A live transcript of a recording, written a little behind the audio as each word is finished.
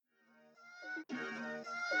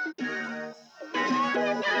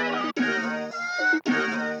How's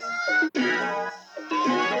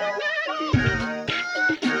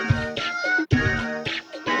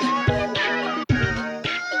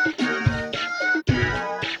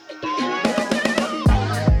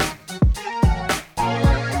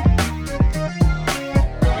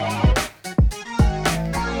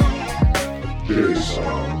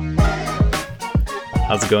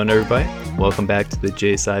it going, everybody? Welcome back to the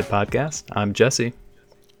J-Side podcast. I'm Jesse.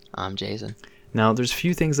 I'm Jayson. Now, there's a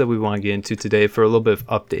few things that we want to get into today for a little bit of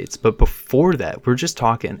updates, but before that, we're just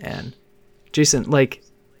talking. And Jayson, like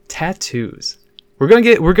tattoos, we're gonna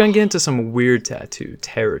get into some weird tattoo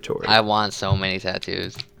territory. I want so many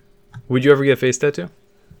tattoos. Would you ever get a face tattoo?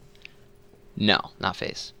 No, not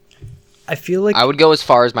face. I feel like I would go as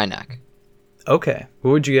far as my neck. Okay,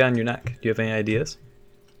 what would you get on your neck? Do you have any ideas?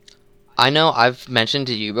 I know I've mentioned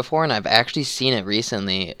to you before, and I've actually seen it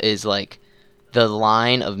recently, is like the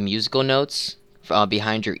line of musical notes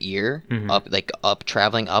behind your ear, up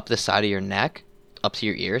traveling up the side of your neck, up to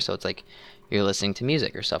your ear. So it's like you're listening to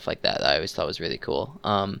music or stuff like that. I always thought was really cool.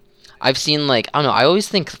 I've seen I don't know. I always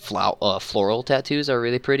think floral tattoos are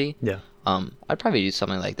really pretty. Yeah. I'd probably do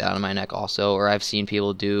something like that on my neck also. Or I've seen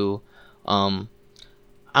people do, I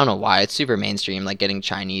don't know why, it's super mainstream, like getting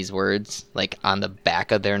Chinese words like on the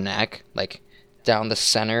back of their neck, like down the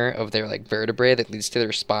center of their like vertebrae that leads to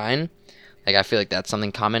their spine. Like I feel like that's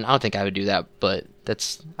something common. I don't think I would do that, but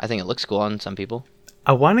I think it looks cool on some people.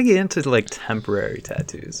 I want to get into like temporary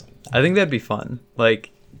tattoos. I think that'd be fun. Like,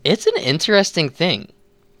 it's an interesting thing.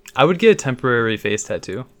 I would get a temporary face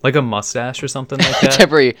tattoo, like a mustache or something like that.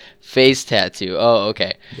 Temporary face tattoo. Oh,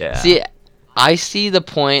 okay. Yeah. See, I see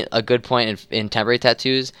a good point in temporary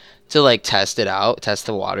tattoos to like test it out, test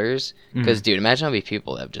the waters. Because, dude, imagine how many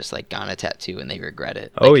people have just like gotten a tattoo and they regret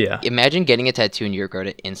it. Like, oh, yeah. Imagine getting a tattoo and you regret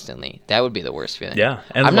it instantly. That would be the worst feeling. Yeah.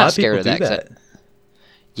 And I'm a lot not of scared people of do that.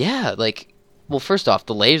 Yeah. Like, well, first off,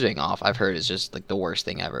 the lasering off, I've heard, is just like the worst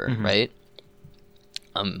thing ever, right?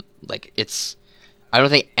 Like, I don't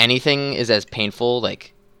think anything is as painful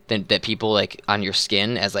like that people like on your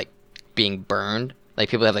skin as like being burned. Like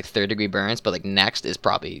people have like 3rd-degree burns, but like next is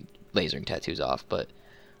probably lasering tattoos off. But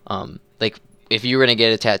like if you were gonna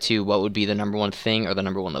get a tattoo, what would be the number one thing or the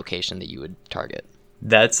number one location that you would target?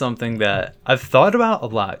 That's something that I've thought about a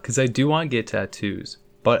lot because I do want to get tattoos.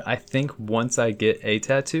 But I think once I get a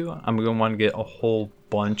tattoo, I'm gonna want to get a whole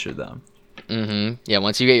bunch of them. Yeah,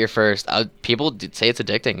 once you get your first, people say it's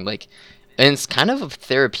addicting. Like, and it's kind of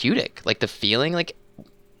therapeutic. Like the feeling, like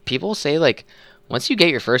people say, like once you get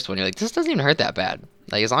your first one, you're like, this doesn't even hurt that bad.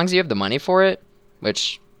 Like as long as you have the money for it,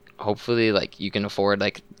 which hopefully like you can afford.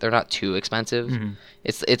 Like they're not too expensive.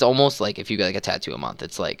 It's almost like if you get like a tattoo a month,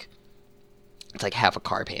 it's like half a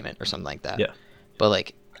car payment or something like that. Yeah. But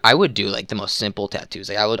like I would do like the most simple tattoos.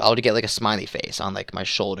 Like I would get like a smiley face on like my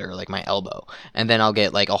shoulder, or, like my elbow, and then I'll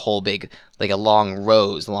get like a whole big like a long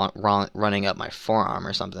rose running up my forearm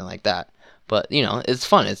or something like that. But you know, it's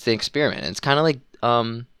fun. It's the experiment. It's kind of like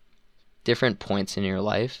different points in your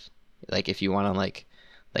life. Like if you want to like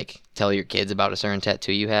tell your kids about a certain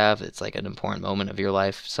tattoo you have, it's like an important moment of your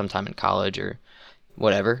life, sometime in college or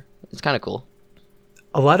whatever. It's kind of cool.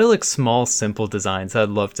 A lot of like small, simple designs I'd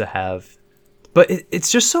love to have, but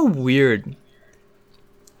it's just so weird.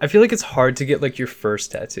 I feel like it's hard to get like your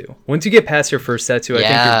first tattoo. Once you get past your first tattoo, I think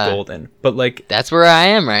you're golden. But like that's where I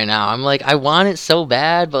am right now. I'm like, I want it so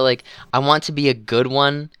bad, but like I want to be a good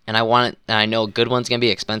one, and I know a good one's gonna be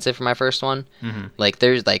expensive for my first one. Like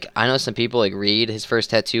there's like I know some people like Reed, his first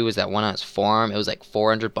tattoo was that one on his forearm. It was like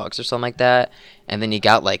 $400 or something like that, and then he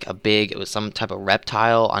got like it was some type of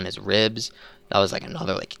reptile on his ribs. That was like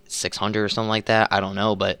another like 600 or something like that. I don't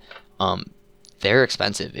know, but they're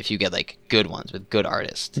expensive if you get like good ones with good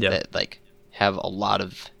artists that like have a lot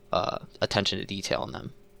of attention to detail in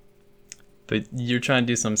them. But you're trying to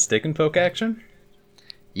do some stick and poke action?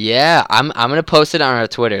 Yeah, I'm gonna post it on our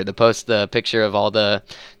Twitter. The picture of all the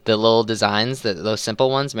little designs, those simple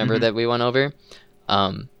ones. Remember that we went over.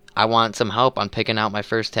 I want some help on picking out my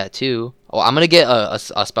first tattoo. Well, I'm gonna get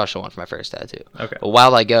a special one for my first tattoo. Okay. But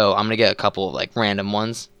while I go, I'm gonna get a couple of like random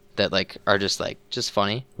ones that like are just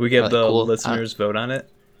funny. We get like, the cool. listeners vote on it.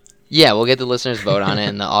 Yeah, we'll get the listeners vote on it,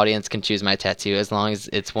 and the audience can choose my tattoo as long as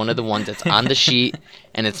it's one of the ones that's on the sheet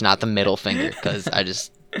and it's not the middle finger, because I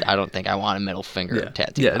don't think I want a middle finger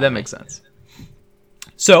tattoo. Yeah, that makes sense.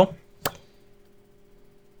 So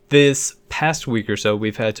this past week or so,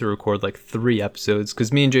 we've had to record like 3 episodes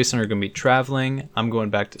because me and Jayson are going to be traveling. I'm going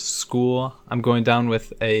back to school. I'm going down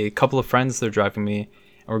with a couple of friends. They're driving me.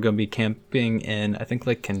 We're going to be camping in, I think,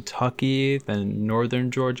 like Kentucky, then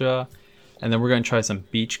northern Georgia, and then we're going to try some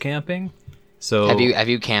beach camping. So have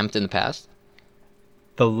you camped in the past?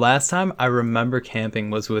 The last time I remember camping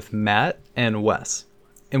was with Matt and Wes,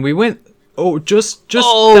 and we went just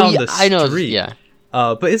down the I know. street. Yeah.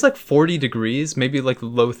 But it's like 40 degrees, maybe like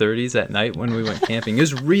low 30s at night when we went camping. It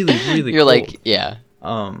was really, really You're cold. like, yeah.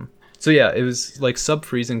 So yeah, it was like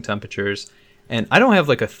sub-freezing temperatures. And I don't have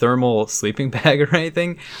like a thermal sleeping bag or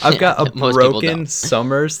anything. I've got a Most people broken don't.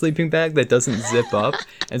 summer sleeping bag that doesn't zip up.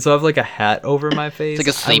 And so I have like a hat over my face. It's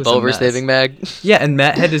like a I was sleepover mess. sleeping bag. Yeah, and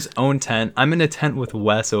Matt had his own tent. I'm in a tent with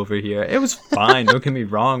Wes over here. It was fine, don't get me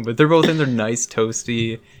wrong, but they're both in their nice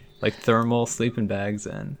toasty like thermal sleeping bags,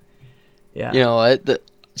 and yeah. You know what?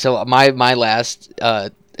 So my last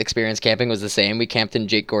experience camping was the same. We camped in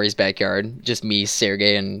Jake Gory's backyard, just me,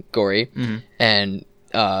 Sergey, and Gory, and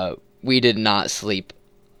we did not sleep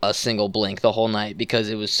a single blink the whole night because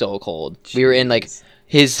it was so cold. Jeez. We were in like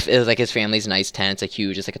his family's nice tent. It's like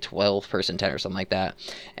huge. It's like a 12-person tent or something like that,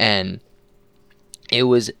 and it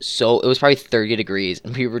was probably 30 degrees,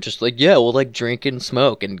 and we were just like, yeah, we'll like drink and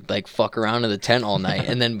smoke and like fuck around in the tent all night,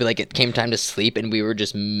 and then like it came time to sleep, and we were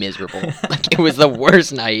just miserable. Like it was the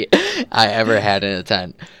worst night I ever had in a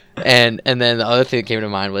tent. And then the other thing that came to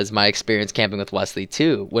mind was my experience camping with Wesley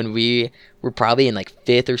too. When we were probably in like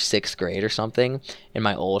 5th or 6th grade or something, in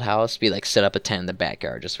my old house, we like set up a tent in the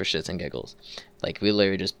backyard just for shits and giggles. Like we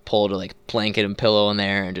literally just pulled a like blanket and pillow in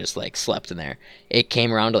there and just like slept in there. It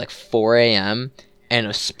came around to like 4 a.m. and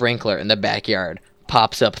a sprinkler in the backyard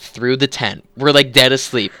pops up through the tent. We're like dead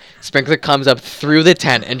asleep. Sprinkler comes up through the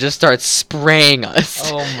tent and just starts spraying us.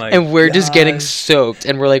 Oh my And we're just getting soaked.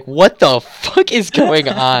 And we're like, what the fuck is going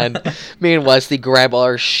on? Me and Wesley grab all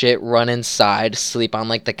our shit, run inside, sleep on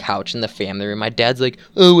like the couch in the family room. My dad's like,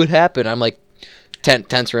 oh, what happened? I'm like,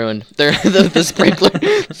 tent's ruined. The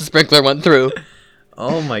sprinkler went through.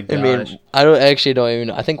 Oh my gosh. I mean, I don't even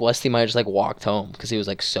know. I think Wesley might have just like walked home because he was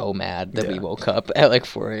like so mad that we woke up at like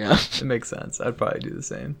 4 a.m. It makes sense. I'd probably do the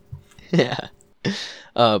same. Yeah.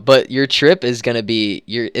 But your trip is gonna be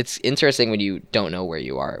it's interesting when you don't know where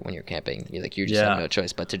you are when you're camping. You just have no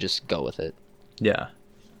choice but to just go with it. Yeah.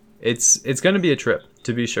 It's gonna be a trip,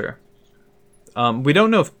 to be sure. We don't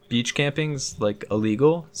know if beach camping's like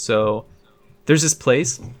illegal, so there's this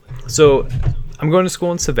place. So I'm going to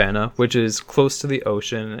school in Savannah, which is close to the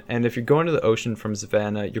ocean, and if you're going to the ocean from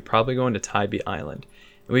Savannah, you're probably going to Tybee Island.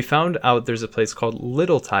 And we found out there's a place called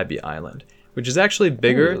Little Tybee Island, which is actually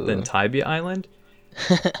bigger than Tybee Island,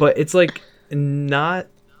 but it's like not,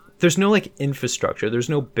 there's no like infrastructure, there's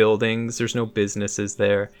no buildings, there's no businesses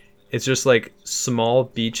there. It's just like small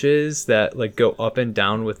beaches that like go up and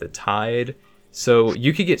down with the tide, so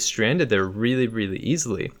you could get stranded there really, really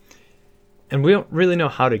easily. And we don't really know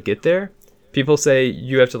how to get there. People say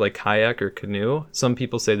you have to like kayak or canoe. Some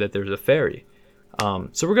people say that there's a ferry.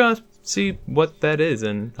 So we're gonna see what that is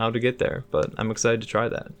and how to get there. But I'm excited to try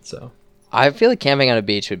that. So I feel like camping on a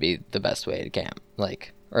beach would be the best way to camp.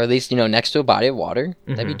 Like, or at least next to a body of water.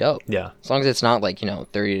 That'd be dope. Yeah. As long as it's not like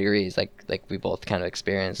 30 degrees like we both kind of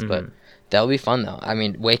experienced. But that would be fun though. I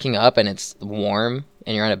mean, waking up and it's warm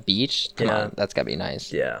and you're on a beach. Come on, that's gotta be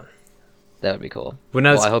nice. Yeah. That would be cool.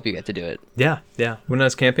 I hope you get to do it. Yeah. When I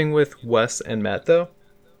was camping with Wes and Matt, though,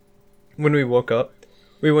 when we woke up,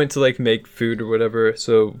 we went to like make food or whatever.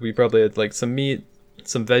 So we probably had like some meat,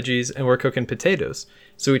 some veggies, and we're cooking potatoes.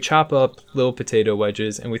 So we chop up little potato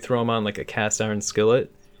wedges and we throw them on like a cast iron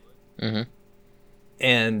skillet.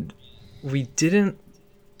 And we didn't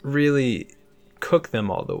really cook them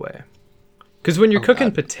all the way. Because when you're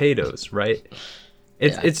cooking potatoes, right?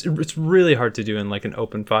 It's really hard to do in like an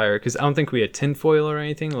open fire because I don't think we had tinfoil or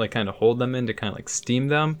anything to like kind of hold them in to kind of like steam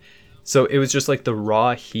them. So it was just like the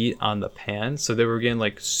raw heat on the pan. So they were getting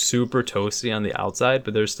like super toasty on the outside,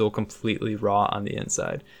 but they're still completely raw on the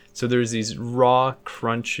inside. So there's these raw,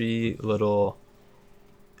 crunchy little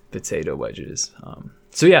potato wedges.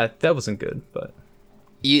 So yeah, that wasn't good, but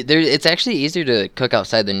it's actually easier to cook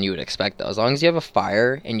outside than you would expect though. As long as you have a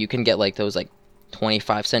fire and you can get like those like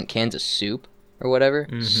 25-cent cans of soup or whatever,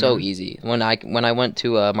 so easy. When I went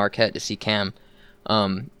to Marquette to see Cam,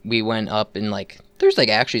 we went up and like there's like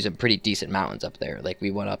actually some pretty decent mountains up there. Like we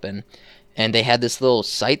went up and they had this little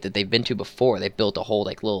site that they've been to before. They built a whole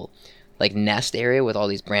like little like nest area with all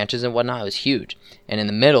these branches and whatnot. It was huge, and in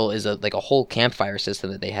the middle is a whole campfire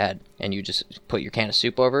system that they had, and you just put your can of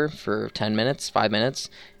soup over for 5 minutes,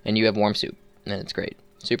 and you have warm soup, and it's great,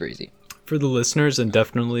 super easy. For the listeners and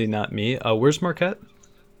definitely not me, where's Marquette?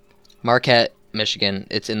 Marquette, Michigan.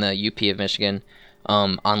 It's in the UP of Michigan,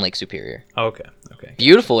 on Lake Superior. Oh, okay.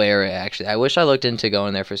 Beautiful area, actually. I wish I looked into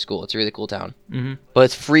going there for school. It's a really cool town. But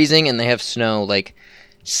it's freezing, and they have snow. Like,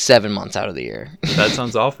 7 months out of the year. That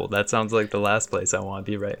sounds awful. That sounds like the last place I want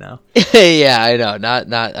to be right now. Yeah, I know.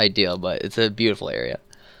 Not ideal, but it's a beautiful area.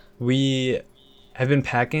 We have been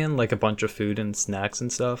packing like a bunch of food and snacks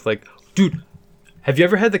and stuff. Like, dude, have you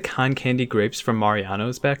ever had the con candy grapes from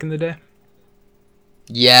Mariano's back in the day?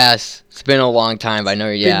 Yes, it's been a long time. But I know.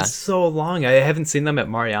 Yeah. Been so long. I haven't seen them at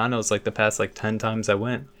Mariano's like the past like 10 times I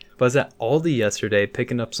went. But I was at Aldi yesterday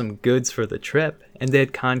picking up some goods for the trip, and they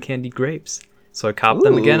had con candy grapes. So I copped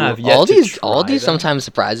them again. I've yet to try Aldi them. sometimes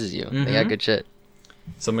surprises you. They got good shit.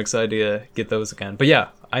 So I'm excited to get those again. But yeah,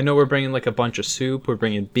 I know we're bringing like a bunch of soup. We're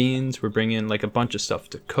bringing beans. We're bringing like a bunch of stuff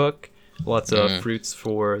to cook. Lots of fruits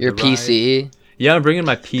for your the ride. PC. Yeah, I'm bringing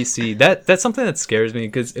my PC. That's something that scares me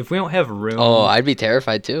because if we don't have room. Oh, I'd be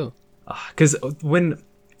terrified too. Because when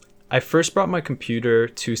I first brought my computer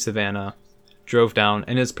to Savannah, drove down,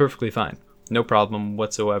 and it's perfectly fine. No problem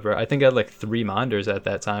whatsoever. I think I had like 3 monitors at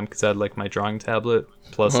that time because I had like my drawing tablet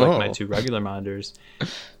plus like my 2 regular monitors.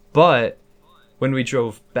 But when we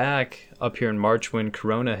drove back up here in March when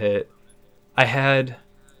Corona hit, I had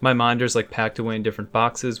my monitors like packed away in different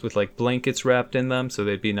boxes with like blankets wrapped in them so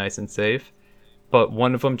they'd be nice and safe. But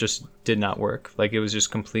one of them just did not work. Like it was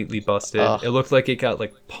just completely busted. It looked like it got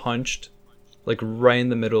like punched like right in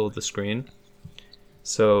the middle of the screen.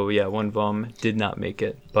 So yeah, one of them did not make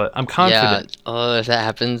it, but I'm confident. Yeah. Oh, if that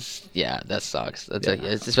happens, yeah, that sucks. That's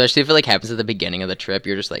especially if it like happens at the beginning of the trip.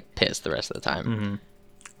 You're just like pissed the rest of the time. Mm-hmm.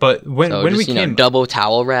 But when we came, double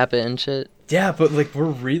towel wrap it and shit. Yeah, but like we're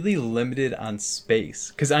really limited on space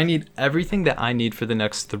because I need everything that I need for the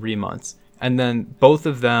next 3 months, and then both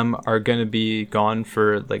of them are gonna be gone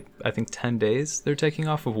for like I think 10 days. They're taking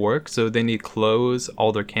off of work, so they need clothes,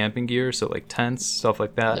 all their camping gear, so like tents, stuff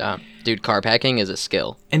like that. Yeah, dude, car packing is a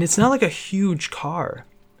skill. And it's not like a huge car.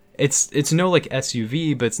 It's no like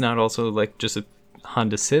SUV, but it's not also like just a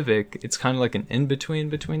Honda Civic. It's kind of like an in between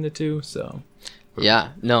the two. So. Yeah,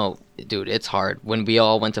 no, dude, it's hard. When we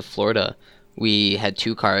all went to Florida, we had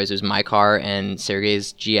 2 cars. It was my car and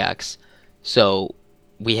Sergey's GX. So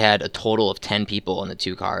we had a total of 10 people in the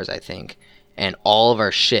 2 cars, I think. And all of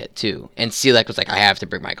our shit, too. And Selec was like, I have to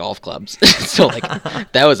bring my golf clubs. So, like,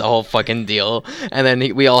 that was a whole fucking deal. And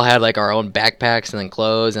then we all had, like, our own backpacks and then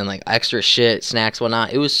clothes and, like, extra shit, snacks,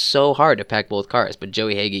 whatnot. It was so hard to pack both cars. But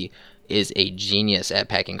Joey Hagee is a genius at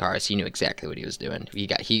packing cars. He knew exactly what he was doing.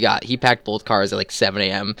 He packed both cars at like 7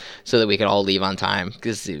 a.m. so that we could all leave on time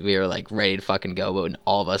because we were like ready to fucking go, but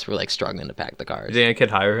all of us were like struggling to pack the cars. You think I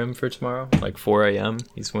could hire him for tomorrow? Like 4 a.m.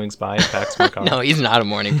 He swings by and packs my car. No, he's not a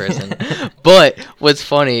morning person. But what's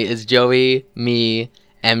funny is Joey, me,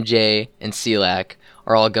 MJ, and Selak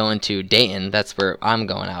are all going to Dayton. That's where I'm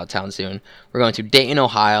going out of town soon. We're going to Dayton,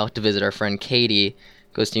 Ohio to visit our friend Katie.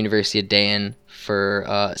 Goes to University of Dayton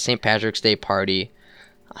for St. Patrick's Day party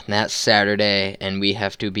on that Saturday, and we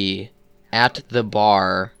have to be at the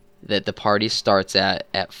bar that the party starts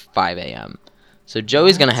at 5 a.m. So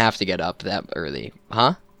Joey's going to have to get up that early.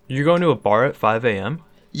 Huh? You're going to a bar at 5 a.m.?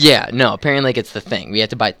 Yeah, no, apparently like it's the thing. We have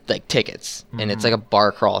to buy like tickets, and it's like a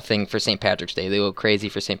bar crawl thing for St. Patrick's Day. They go crazy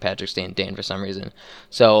for St. Patrick's Day in Dayton for some reason.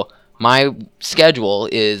 So my schedule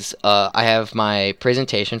is I have my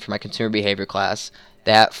presentation for my consumer behavior class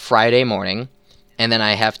that Friday morning, and then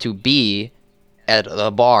I have to be at the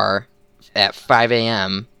bar at 5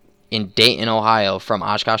 a.m. in Dayton, Ohio from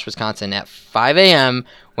Oshkosh, Wisconsin at 5 a.m.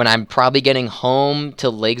 when I'm probably getting home to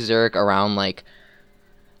Lake Zurich around like,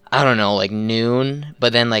 I don't know, like noon.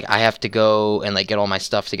 But then like I have to go and like get all my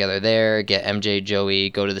stuff together there, get MJ, Joey,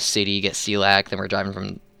 go to the city, get CLAC. Then we're driving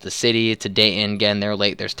from the city to Dayton. Again, they're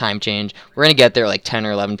late. There's time change. We're going to get there like 10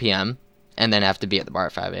 or 11 p.m. and then have to be at the bar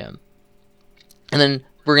at 5 a.m. And then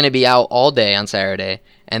we're going to be out all day on Saturday.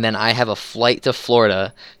 And then I have a flight to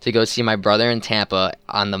Florida to go see my brother in Tampa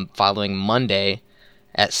on the following Monday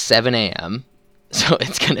at 7 a.m. So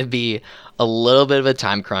it's going to be a little bit of a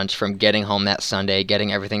time crunch from getting home that Sunday,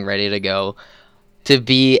 getting everything ready to go, to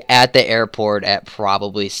be at the airport at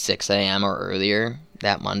probably 6 a.m. or earlier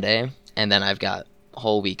that Monday. And then I've got a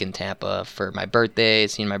whole week in Tampa for my birthday,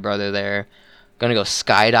 seeing my brother there. Going to go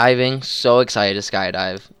skydiving. So excited to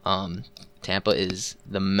skydive. Tampa is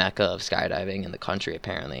the mecca of skydiving in the country,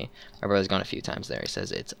 apparently. My brother's gone a few times there. He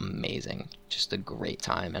says it's amazing. Just a great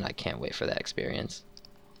time, and I can't wait for that experience.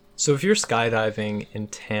 So if you're skydiving in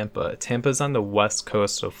Tampa's on the west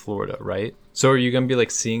coast of Florida, right? So are you going to be like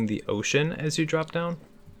seeing the ocean as you drop down?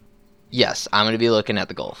 Yes, I'm going to be looking at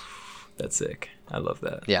the Gulf. That's sick. I love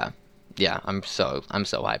that. Yeah, I'm so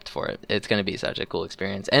hyped for it. It's going to be such a cool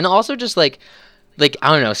experience. And also just like I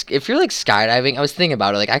don't know, if you're like skydiving, I was thinking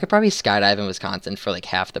about it, like I could probably skydive in Wisconsin for like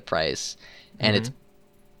half the price, and it's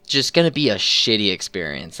just gonna be a shitty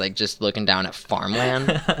experience. Like just looking down at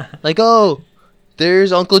farmland, like, oh,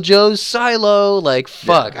 there's Uncle Joe's silo. Like,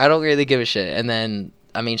 fuck, I don't really give a shit. And then,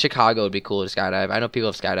 I mean, Chicago would be cool to skydive. I know people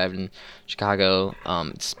have skydived in Chicago.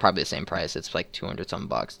 It's probably the same price. It's like 200 some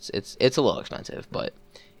bucks. It's a little expensive, but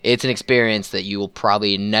it's an experience that you will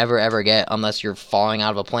probably never ever get unless you're falling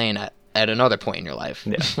out of a plane at another point in your life.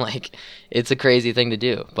 Yeah. Like, it's a crazy thing to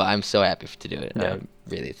do, but I'm so happy to do it. Yeah. I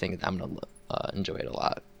really think I'm gonna enjoy it a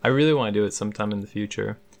lot. I really want to do it sometime in the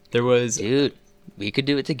future. There was... Dude, we could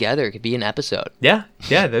do it together. It could be an episode. Yeah,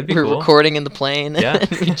 that'd be We're cool. recording in the plane. Yeah.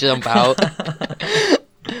 We jump out.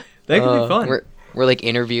 That could be fun. We're like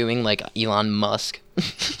interviewing like Elon Musk.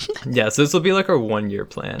 Yeah, so this will be like our 1 year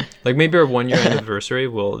plan. Like maybe our 1 year anniversary,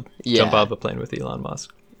 we'll jump out of a plane with Elon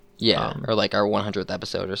Musk. Yeah, or like our 100th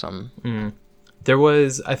episode or something. There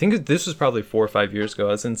was, I think this was probably 4 or 5 years ago.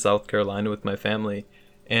 I was in South Carolina with my family,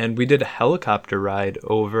 and we did a helicopter ride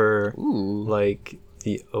over like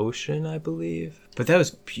the ocean, I believe. But that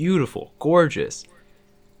was beautiful, gorgeous.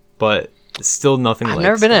 But still nothing like... I've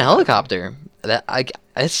never been in a helicopter.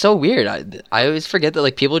 It's so weird. I always forget that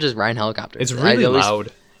like people just ride in helicopters. It's really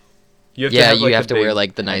loud. You have to wear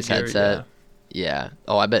like the nice headset. Yeah.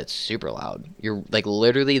 Oh, I bet it's super loud. You're like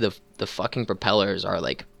literally the fucking propellers are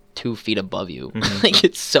like 2 feet above you. Like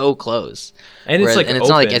it's so close. And it's it's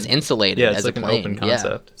not like as insulated as like a plane. an open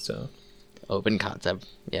concept. So open concept.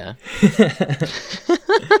 Yeah.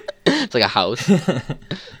 It's like a house.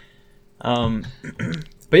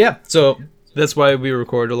 But yeah, so that's why we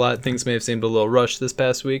record a lot. Things may have seemed a little rushed this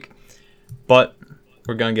past week, but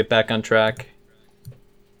we're gonna get back on track.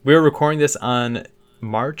 We're recording this on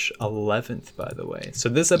March 11th, by the way. So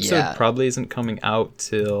this episode probably isn't coming out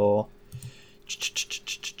till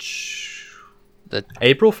the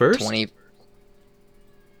April 1st? 20.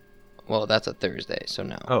 Well, that's a Thursday, so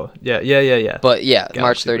no. Oh, yeah. But yeah,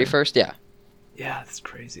 March 31st, yeah. Yeah, that's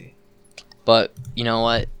crazy. But you know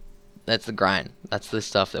what? That's the grind. That's the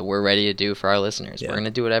stuff that we're ready to do for our listeners. Yeah. We're going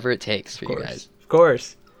to do whatever it takes for you guys. Of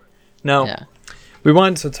course. Now, we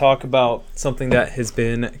wanted to talk about something that has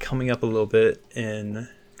been coming up a little bit in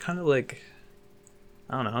kind of like,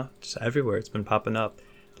 I don't know, just everywhere. It's been popping up.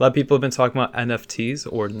 A lot of people have been talking about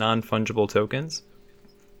NFTs or non-fungible tokens.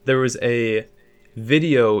 There was a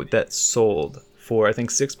video that sold for, I think,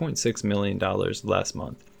 $6.6 million last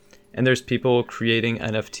month. And there's people creating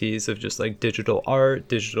NFTs of just like digital art,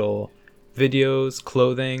 digital videos,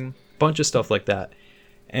 clothing, bunch of stuff like that.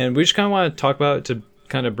 And we just kind of want to talk about it to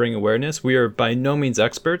kind of bring awareness. We are by no means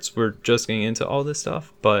experts. We're just getting into all this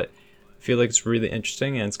stuff, but I feel like it's really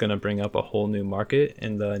interesting and it's going to bring up a whole new market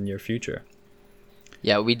in the near future.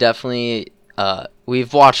 Yeah, we definitely...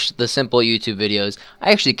 we've watched the simple YouTube videos.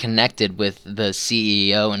 I actually connected with the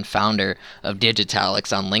CEO and founder of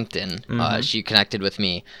Digitalics on LinkedIn. She connected with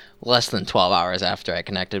me less than 12 hours after I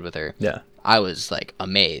connected with her. Yeah. I was like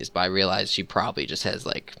amazed, but I realized she probably just has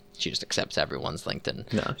like, she just accepts everyone's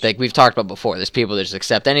LinkedIn. No, like we've talked about before, there's people that just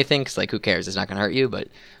accept anything because like who cares? It's not going to hurt you. But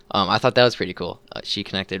I thought that was pretty cool. She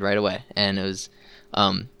connected right away. And it was,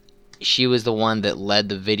 she was the one that led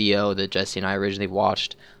the video that Jesse and I originally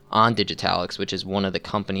watched on Digitalics, which is one of the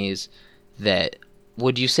companies that,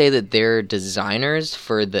 would you say that they're designers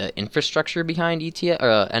for the infrastructure behind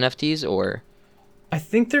NFTs, or? I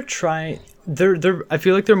think they're trying. I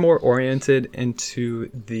feel like they're more oriented into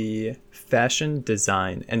the fashion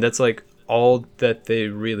design, and that's like all that they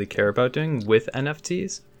really care about doing with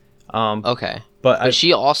NFTs. Okay, but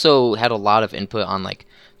she also had a lot of input on like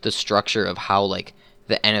the structure of how like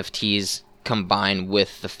the NFTs combine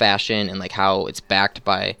with the fashion and like how it's backed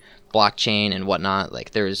by blockchain and whatnot.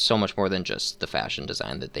 Like there is so much more than just the fashion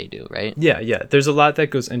design that they do, right? Yeah. There's a lot that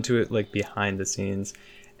goes into it, like behind the scenes,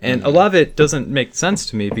 and a lot of it doesn't make sense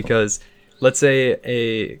to me because let's say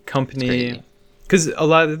a company, because a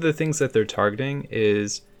lot of the things that they're targeting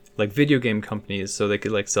is like video game companies, so they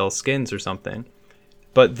could like sell skins or something,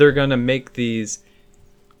 but they're gonna make these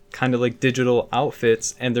kind of like digital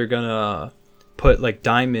outfits and they're gonna put like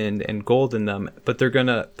diamond and gold in them, but they're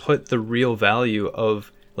gonna put the real value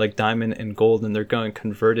of like diamond and gold and they're gonna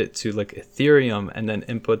convert it to like Ethereum and then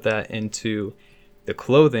input that into the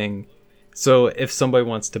clothing. So if somebody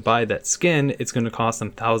wants to buy that skin, it's gonna cost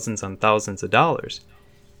them thousands on thousands of dollars.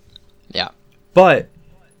 Yeah. But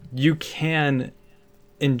you can,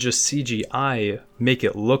 in just CGI, make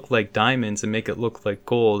it look like diamonds and make it look like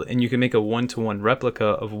gold, and you can make a 1-to-1 replica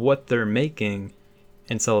of what they're making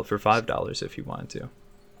and sell it for $5 if you wanted to.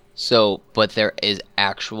 So, but there's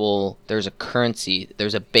a currency,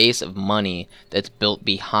 there's a base of money that's built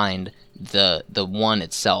behind the one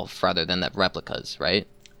itself rather than the replicas, right?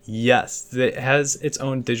 Yes, it has its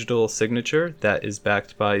own digital signature that is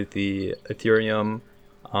backed by the Ethereum,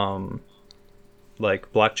 um,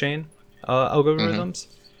 like blockchain Hmm. algorithms.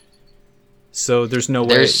 So there's no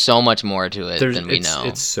There's way. so much more to it There's than we know.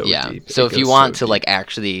 it's so Yeah. deep. So It if you goes so want to deep. like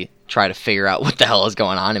actually try to figure out what the hell is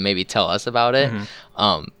going on and maybe tell us about it,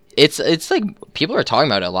 Hmm. it's like people are talking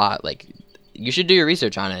about it a lot. Like you should do your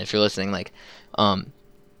research on it if you're listening. Like, um,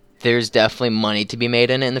 there's definitely money to be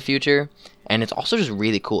made in it in the future. And it's also just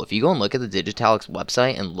really cool. If you go and look at the Digitalic's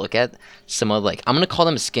website and look at some of like I'm gonna call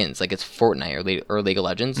them skins, like it's Fortnite or League of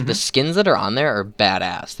Legends. The Hmm. skins that are on there are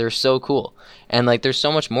badass. They're so cool, and like there's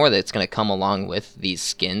so much more that's gonna come along with these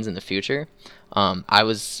skins in the future. Um, I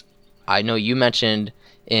was, I know you mentioned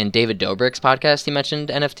in David Dobrik's podcast, he mentioned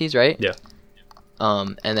NFTs, right? Yeah.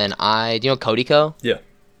 And then do you know Cody Co? Yeah.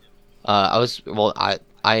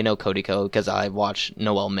 I know Cody Co because I watch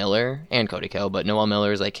Noel Miller and Cody Co, but Noel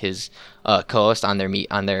Miller is like his co-host on their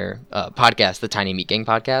podcast, the Tiny Meat Gang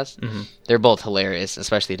podcast. Hmm. They're both hilarious,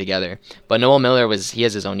 especially together. But Noel Miller he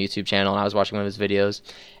has his own YouTube channel, and I was watching one of his videos,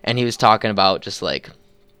 and he was talking about just like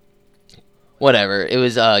whatever. It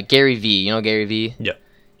was Gary V. You know Gary V? Yeah.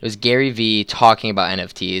 It was Gary V talking about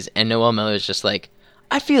NFTs, and Noel Miller is just like,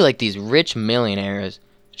 I feel like these rich millionaires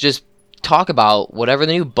just talk about whatever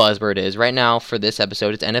the new buzzword is. Right now, for this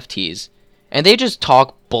episode, it's NFTs. And they just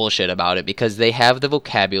talk bullshit about it because they have the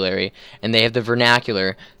vocabulary and they have the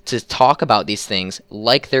vernacular to talk about these things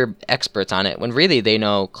like they're experts on it when really they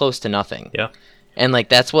know close to nothing. Yeah. And like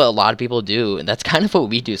that's what a lot of people do, and that's kind of what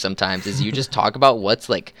we do sometimes is you just talk about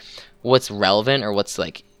what's relevant or what's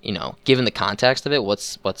like, given the context of it,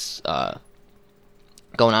 what's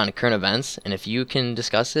going on in current events, and if you can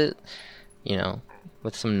discuss it, you know,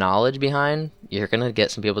 with some knowledge behind, you're gonna get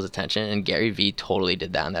some people's attention. And Gary Vee totally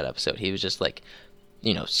did that in that episode. He was just like,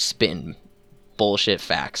 spitting bullshit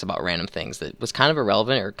facts about random things that was kind of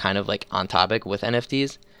irrelevant or kind of like on topic with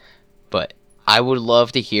NFTs. But I would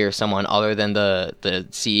love to hear someone other than the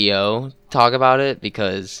CEO talk about it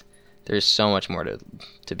because there's so much more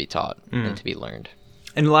to be taught and to be learned.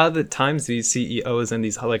 And a lot of the times these CEOs and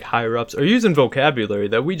these like higher ups are using vocabulary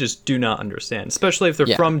that we just do not understand, especially if they're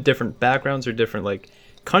Yeah. from different backgrounds or different like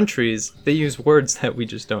countries. They use words that we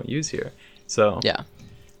just don't use here. So Yeah.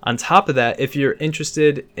 on top of that, if you're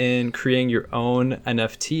interested in creating your own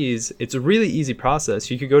NFTs, it's a really easy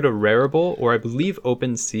process. You could go to Rarible or I believe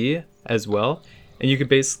OpenSea as well, and you could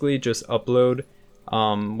basically just upload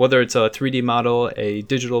whether it's a 3D model, a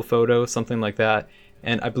digital photo, something like that.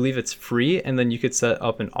 And I believe it's free, and then you could set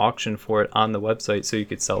up an auction for it on the website so you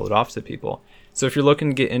could sell it off to people. So if you're looking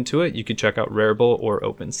to get into it, you could check out Rarible or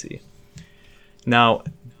OpenSea. Now,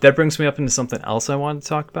 that brings me up into something else I wanted to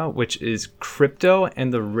talk about, which is crypto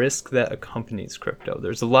and the risk that accompanies crypto.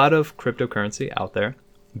 There's a lot of cryptocurrency out there,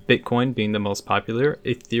 Bitcoin being the most popular,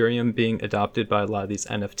 Ethereum being adopted by a lot of these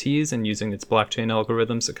NFTs and using its blockchain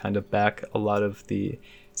algorithms to kind of back a lot of the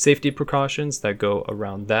safety precautions that go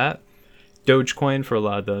around that. Dogecoin for a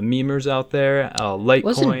lot of the memers out there, Litecoin.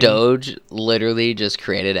 Wasn't Doge literally just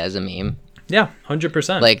created as a meme? Yeah,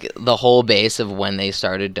 100%. Like the whole base of when they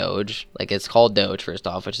started Doge, like it's called Doge first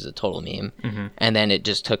off, which is a total meme, and then it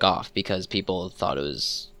just took off because people thought it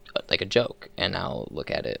was like a joke, and now look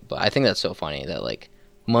at it. But I think that's so funny that like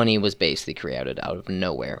money was basically created out of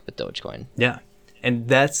nowhere with Dogecoin. Yeah, and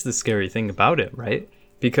that's the scary thing about it, right?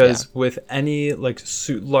 Because with any like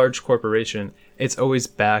large corporation, it's always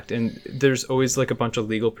backed, and there's always like a bunch of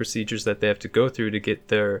legal procedures that they have to go through to get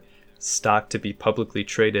their stock to be publicly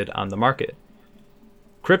traded on the market.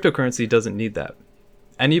 Cryptocurrency doesn't need that.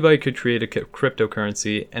 Anybody could create a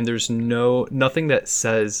cryptocurrency, and there's nothing that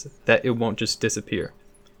says that it won't just disappear.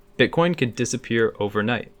 Bitcoin could disappear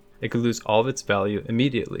overnight. It could lose all of its value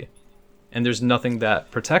immediately, and there's nothing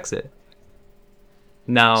that protects it.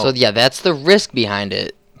 Now, So yeah, that's the risk behind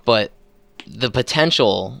it, but the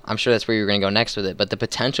potential, I'm sure that's where you're going to go next with it, but the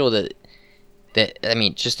potential that I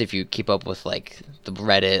mean, just if you keep up with like the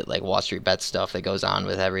Reddit, like Wall Street Bet stuff that goes on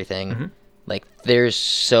with everything, like there's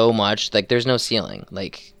so much, like there's no ceiling.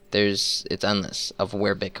 Like it's endless of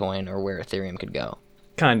where Bitcoin or where Ethereum could go.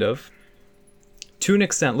 kind of. To an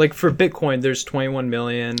extent, like for Bitcoin, there's 21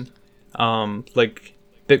 million like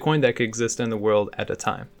Bitcoin that could exist in the world at a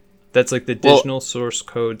time. That's like the digital source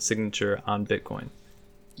code signature on Bitcoin.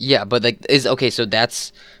 Yeah, but like so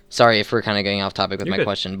that's sorry if we're kind of getting off topic with You're my good.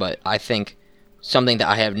 question, but I think something that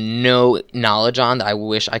I have no knowledge on that I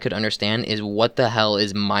wish I could understand is what the hell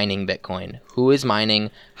is mining Bitcoin? Who is mining?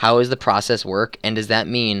 How does the process work? And does that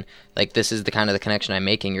mean like this is the kind of the connection I'm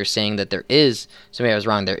making? You're saying that there is, so maybe I was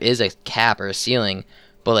wrong, there is a cap or a ceiling,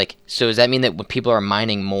 but like so does that mean that when people are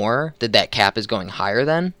mining more, that cap is going higher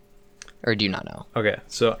then? Or do you not know? Okay,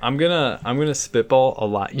 so I'm gonna spitball a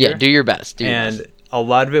lot here. Yeah, do your best. Do your and best. a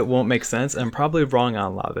lot of it won't make sense. I'm probably wrong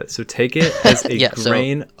on a lot of it. So take it as a Yeah, so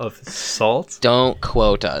grain of salt. don't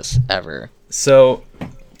quote us ever. So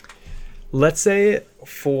let's say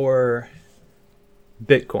for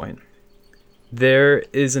Bitcoin, there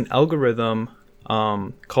is an algorithm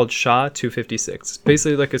called SHA-256. It's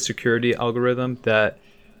basically like a security algorithm that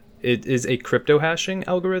it is a crypto hashing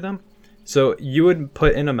algorithm. So you would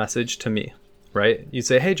put in a message to me, right? You'd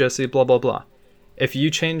say, hey, Jesse, blah, blah, blah. If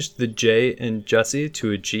you change the J in Jesse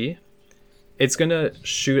to a G, it's going to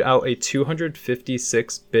shoot out a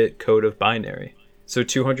 256-bit code of binary. So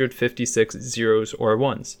 256 zeros or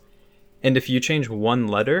ones. And if you change one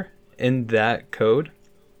letter in that code,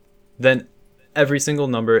 then every single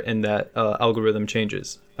number in that algorithm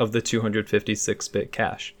changes of the 256-bit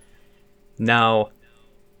cache. Now,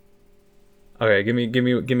 okay, give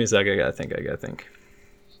me a second. I gotta think.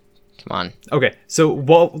 Come on. Okay, so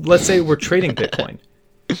let's say we're trading Bitcoin.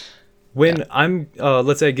 When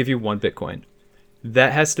let's say I give you 1 Bitcoin,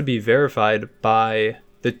 that has to be verified by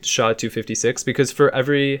the SHA-256 because for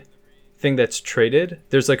everything that's traded,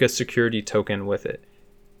 there's like a security token with it.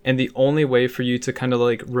 And the only way for you to kind of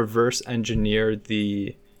like reverse engineer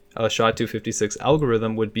the SHA-256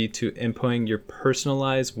 algorithm would be to inputting your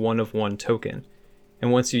personalized one-of-one token.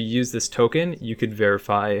 And once you use this token, you could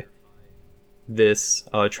verify this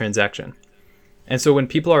transaction. And so when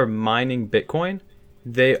people are mining Bitcoin,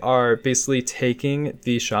 they are basically taking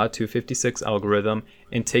the SHA-256 algorithm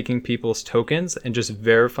and taking people's tokens and just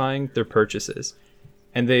verifying their purchases.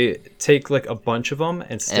 And they take like a bunch of them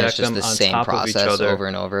and stack them on top of each other over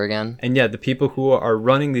and over again. And yeah, the people who are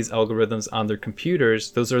running these algorithms on their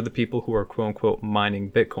computers, those are the people who are quote unquote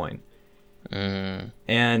mining Bitcoin.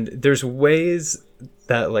 And there's ways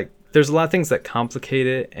that like there's a lot of things that complicate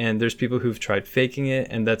it, and there's people who've tried faking it,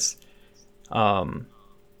 and that's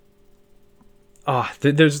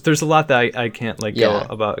there's a lot that I can't like go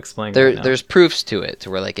about explaining right now. There's proofs to it to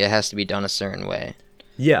where like it has to be done a certain way.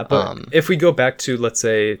 Yeah, but if we go back to, let's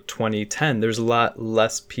say, 2010, there's a lot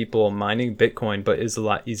less people mining Bitcoin, but it's a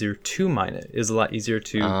lot easier to mine it. It's a lot easier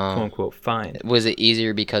to, quote-unquote, find. Was it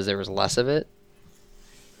easier because there was less of it?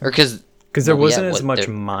 Or because there wasn't as much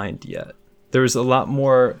mined yet. There was a lot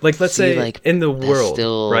more, like, let's say, like, in the world,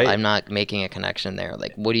 right? I'm not making a connection there.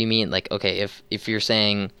 Like, what do you mean? Like, okay, if you're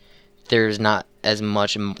saying there's not as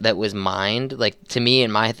much that was mined, like to me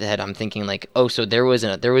in my head I'm thinking like, oh, so there was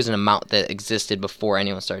an amount that existed before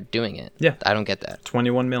anyone started doing it. Yeah, I don't get that.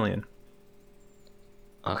 21 million.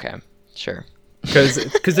 Okay, sure.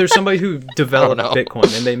 Because there's somebody who developed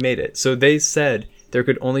Bitcoin and they made it, so they said there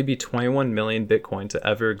could only be 21 million Bitcoin to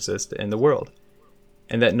ever exist in the world,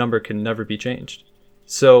 and that number can never be changed.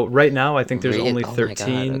 So right now I think there's only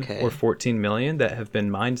 13 or 14 million that have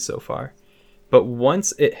been mined so far. But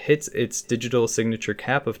once it hits its digital signature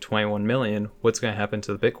cap of 21 million, what's going to happen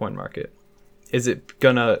to the Bitcoin market? Is it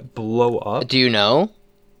going to blow up? Do you know?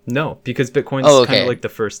 No, because Bitcoin's kind of like the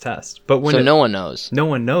first test. But when no one knows. No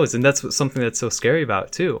one knows, and that's something that's so scary about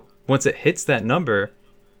it too. Once it hits that number.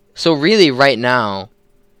 So really right now,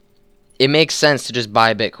 it makes sense to just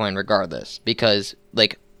buy Bitcoin regardless. Because,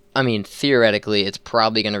 like, I mean, theoretically, it's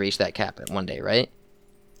probably going to reach that cap one day, right?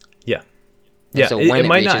 Yeah. Yeah, so when it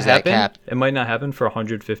might not happen. Cap, it might not happen for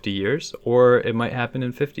 150 years, or it might happen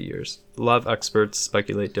in 50 years. A lot of experts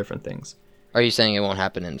speculate different things. Are you saying it won't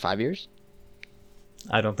happen in 5 years?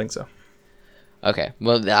 I don't think so. Okay,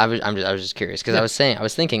 well, I was just curious because I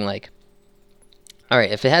was thinking like, all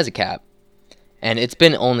right, if it has a cap, and it's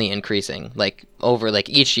been only increasing, like over like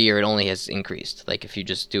each year it only has increased. Like if you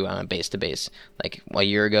just do it on a base to base, like a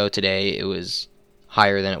year ago today it was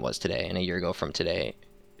higher than it was today, and a year ago from today.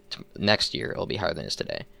 Next year it'll be higher than it is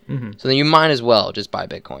today. Mm-hmm. So then you might as well just buy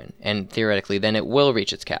Bitcoin, and theoretically then it will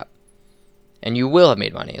reach its cap, and you will have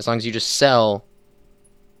made money as long as you just sell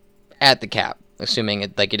at the cap, assuming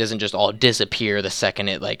it doesn't just all disappear the second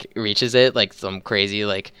it like reaches it, like some crazy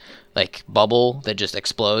like bubble that just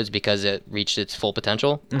explodes because it reached its full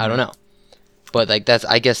potential. Mm-hmm. I don't know, but like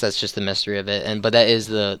I guess that's just the mystery of it, but that is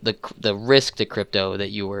the risk to crypto that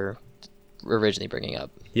you were originally bringing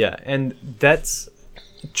up. Yeah, and that's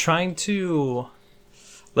trying to,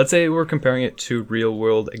 let's say we're comparing it to real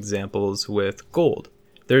world examples with gold.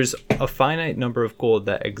 There's a finite number of gold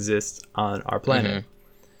that exists on our planet.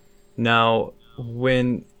 Mm-hmm. Now,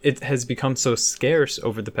 when it has become so scarce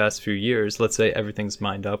over the past few years, let's say everything's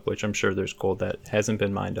mined up, which I'm sure there's gold that hasn't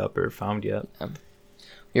been mined up or found yet.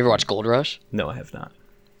 You ever watch Gold Rush? No, I have not.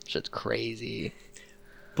 Shit's crazy.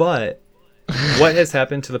 But what has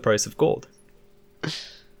happened to the price of gold?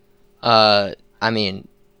 I mean,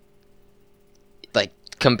 like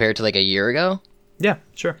compared to like a year ago, Yeah,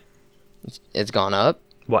 sure. it's gone up.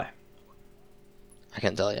 Why? I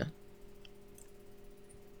can't tell you.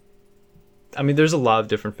 I mean, there's a lot of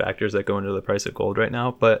different factors that go into the price of gold right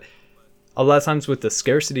now, but a lot of times with the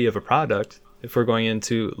scarcity of a product, if we're going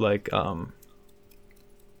into like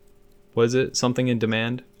what is it? Something in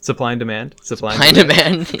demand? Supply and demand? Supply and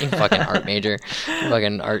demand. You fucking art major.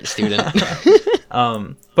 Fucking art student.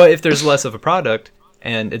 But if there's less of a product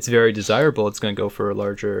and it's very desirable, it's going to go for a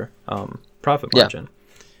larger profit margin.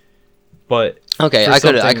 But okay, I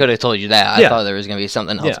could have told you that. I thought there was going to be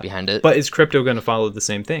something else behind it. But is crypto going to follow the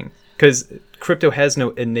same thing? Because crypto has no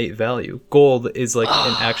innate value. Gold is like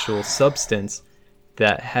an actual substance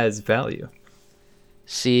that has value.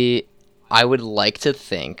 See, I would like to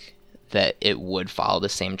think that it would follow the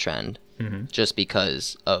same trend, just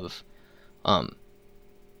because of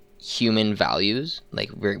human values.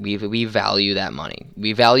 Like we value that money.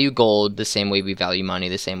 We value gold the same way we value money,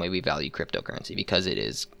 the same way we value cryptocurrency, because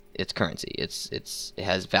it's currency. It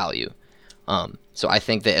has value. So I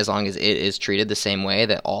think that as long as it is treated the same way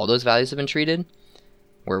that all those values have been treated,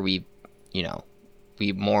 where we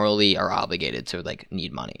morally are obligated to like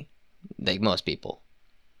need money, like most people.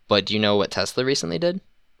 But do you know what Tesla recently did?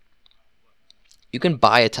 You can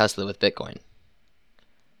buy a Tesla with Bitcoin.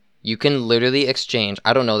 You can literally exchange,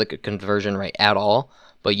 I don't know the conversion rate at all,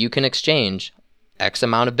 but you can exchange X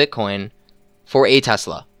amount of Bitcoin for a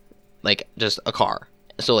Tesla, like just a car.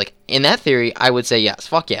 So like in that theory, I would say yes,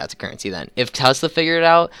 fuck yeah, it's a currency then. If Tesla figured it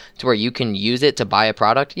out to where you can use it to buy a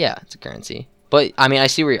product, yeah, it's a currency. But I mean, I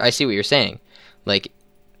see what you're saying. Like,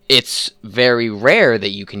 it's very rare that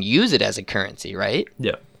you can use it as a currency, right?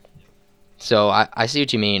 Yeah. So I see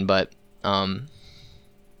what you mean, but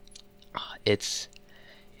it's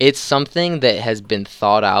something that has been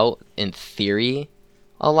thought out in theory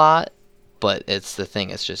a lot, but it's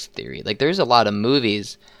just theory. Like there's a lot of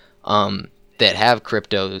movies that have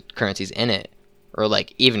cryptocurrencies in it, or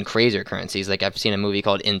like even crazier currencies. Like I've seen a movie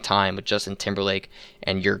called In Time with Justin Timberlake,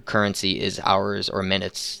 and your currency is hours or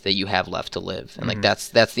minutes that you have left to live, and like that's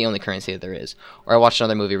the only currency that there is. Or I watched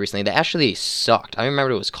another movie recently that actually sucked. I don't remember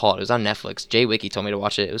what it was called. It was on Netflix. Jay Wiki told me to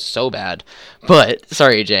watch it. It was so bad. But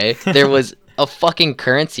sorry, Jay. There was a fucking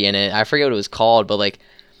currency in it. I forget what it was called, but like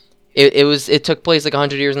it took place like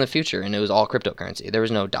 100 years in the future, and it was all cryptocurrency. There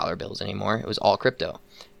was no dollar bills anymore. It was all crypto.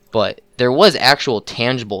 But there was actual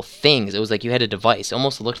tangible things. It was like you had a device. It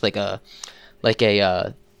almost looked like a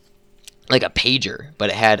pager, but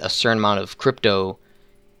it had a certain amount of crypto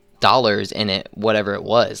dollars in it, whatever it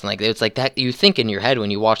was. And like it's like that. You think in your head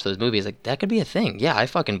when you watch those movies, like that could be a thing. Yeah, I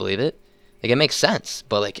fucking believe it. Like it makes sense.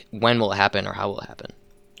 But like when will it happen or how will it happen?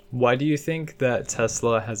 Why do you think that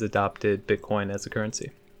Tesla has adopted Bitcoin as a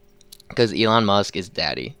currency? Because Elon Musk is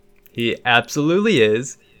daddy. He absolutely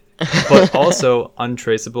is. But also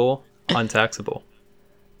untraceable, untaxable.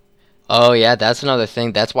 Oh yeah, that's another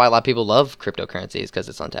thing. That's why a lot of people love cryptocurrencies, because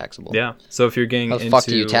it's untaxable. Yeah. So if you're getting how the fuck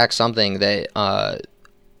do you tax something that?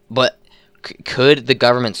 But could the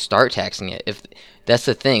government start taxing it? If that's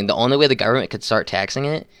the thing, the only way the government could start taxing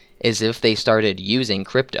it is if they started using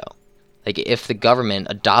crypto. Like if the government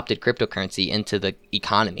adopted cryptocurrency into the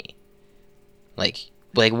economy. Like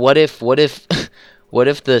what if what if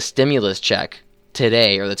the stimulus check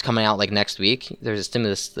today, or that's coming out like next week, there's a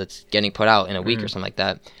stimulus that's getting put out in a week or something like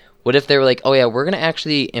that. What if they were like, oh yeah, we're gonna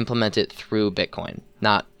actually implement it through Bitcoin,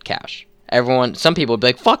 not cash? Some people would be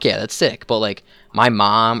like, fuck yeah, that's sick. But like my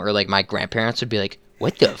mom or like my grandparents would be like,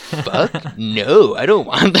 what the fuck? No, I don't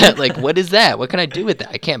want that. Like, what is that? What can I do with that?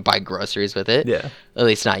 I can't buy groceries with it. Yeah. At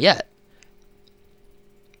least not yet.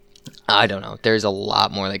 I don't know. There's a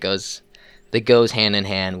lot more that goes hand in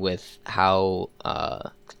hand with how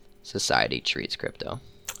society treats crypto.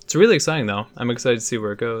 It's really exciting though. I'm excited to see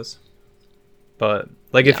where it goes. But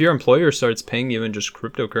like if your employer starts paying you in just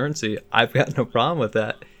cryptocurrency, I've got no problem with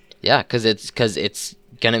that. Yeah, because it's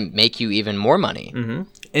gonna make you even more money.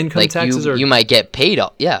 Income taxes you might get paid.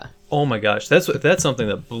 Yeah. Oh my gosh, that's something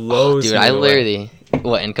that blows dude, me I away. literally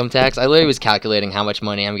what income tax? I literally was calculating how much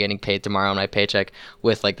money I'm getting paid tomorrow on my paycheck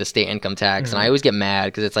with like the state income tax, and I always get mad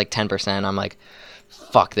because it's like 10%. I'm like,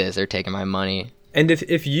 fuck this, they're taking my money. And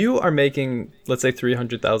if you are making, let's say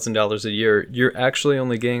 $300,000 a year, you're actually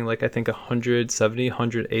only getting like I think 170,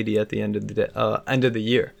 180 at the end of the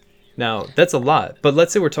year. Now that's a lot, but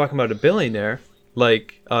let's say we're talking about a billionaire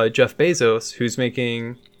like Jeff Bezos, who's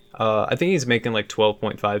making, I think he's making like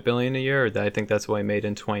 12.5 billion a year. Or I think that's what he made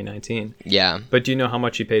in 2019. Yeah. But do you know how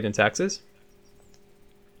much he paid in taxes?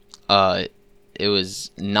 It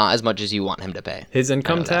was not as much as you want him to pay. His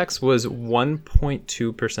income tax was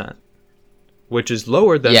 1.2%. Which is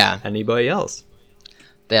lower than anybody else.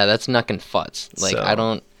 Yeah, that's knucking futs. Like, So- I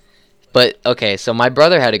don't. But okay, so my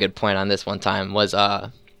brother had a good point on this one time. Was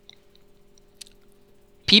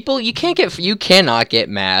people you cannot get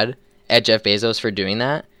mad at Jeff Bezos for doing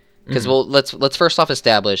that. Because well, let's first off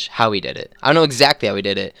establish how he did it. I don't know exactly how he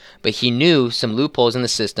did it, but he knew some loopholes in the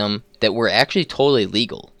system that were actually totally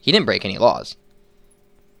legal. He didn't break any laws,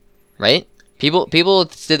 right? People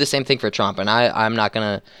did the same thing for Trump, and I'm not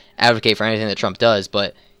gonna advocate for anything that Trump does,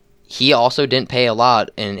 but he also didn't pay a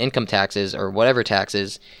lot in income taxes or whatever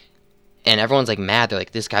taxes, and everyone's like mad. They're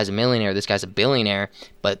like, this guy's a millionaire, this guy's a billionaire,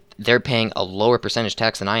 but they're paying a lower percentage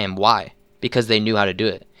tax than I am. Why? Because they knew how to do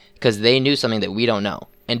it. Because they knew something that we don't know.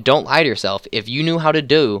 And don't lie to yourself. If you knew how to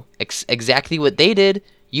do exactly what they did,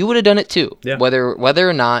 you would have done it too. Yeah. Whether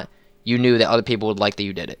or not you knew that other people would like that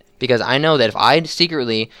you did it. Because I know that if I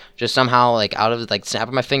secretly just somehow like out of like snap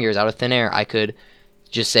of my fingers out of thin air, I could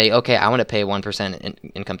just say, okay, I want to pay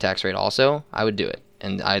 1% income tax rate also, I would do it.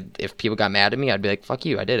 And if people got mad at me, I'd be like, fuck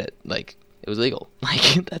you, I did it. Like, it was legal.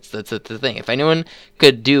 Like, that's the thing. If anyone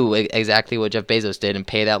could do exactly what Jeff Bezos did and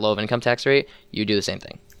pay that low of income tax rate, you do the same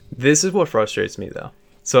thing. This is what frustrates me, though.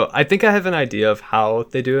 So I think I have an idea of how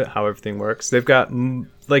they do it, how everything works. They've got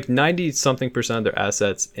like 90-something% of their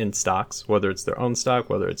assets in stocks, whether it's their own stock,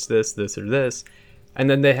 whether it's this, or this.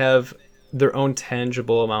 And then they have their own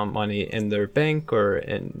tangible amount of money in their bank or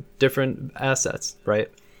in different assets,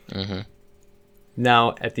 right? Mm-hmm.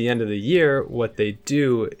 Now, at the end of the year, what they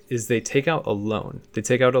do is they take out a loan. They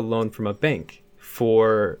take out a loan from a bank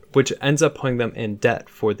which ends up putting them in debt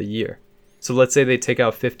for the year. So let's say they take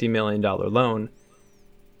out $50 million loan.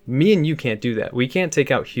 Me and you can't do that. We can't take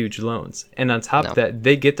out huge loans. And on top of that,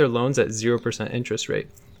 they get their loans at 0% interest rate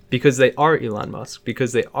because they are Elon Musk,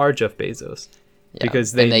 because they are Jeff Bezos,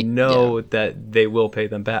 because they know that they will pay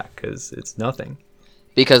them back because it's nothing.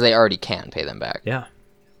 Because they already can pay them back. Yeah.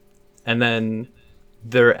 And then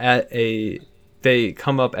they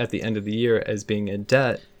come up at the end of the year as being in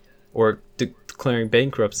debt or declaring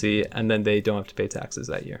bankruptcy, and then they don't have to pay taxes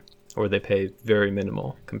that year. Or they pay very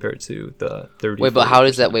minimal compared to the 30. Wait, but how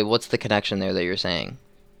does that? Wait, what's the connection there that you're saying?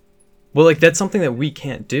 Well, like that's something that we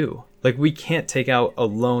can't do. Like we can't take out a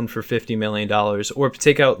loan for $50 million or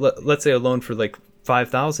take out, let's say, a loan for like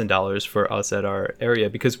 $5,000 for us at our area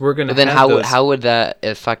because we're gonna. But then how would that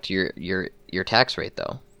affect your tax rate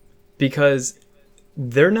though? Because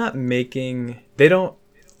they're not making. They don't.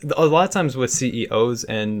 A lot of times with CEOs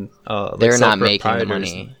and they're not making the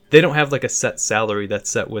money. They don't have like a set salary that's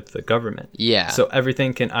set with the government. Yeah. So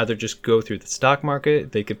everything can either just go through the stock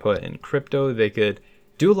market. They could put in crypto. They could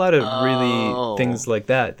do a lot of really things like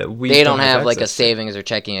that we. They don't have like a savings or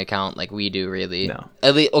checking account like we do, really. No.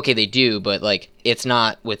 At least, okay, they do, but like it's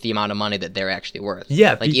not with the amount of money that they're actually worth.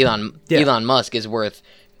 Yeah. Like Elon Musk is worth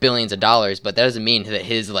billions of dollars, but that doesn't mean that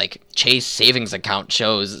his like Chase savings account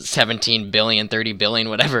shows 17 billion, 30 billion,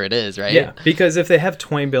 whatever it is, right? Yeah, because if they have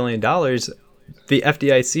 $20 billion, the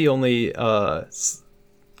FDIC only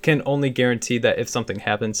can only guarantee that if something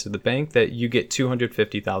happens to the bank that you get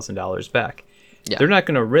 $250,000 back. Yeah. They're not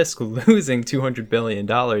going to risk losing $200 billion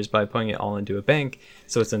by putting it all into a bank,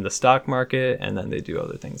 so it's in the stock market, and then they do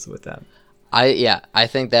other things with that. I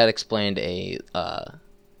think that explained a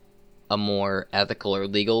more ethical or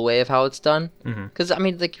legal way of how it's done. Because I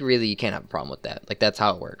mean, like, really, you can't have a problem with that. Like, that's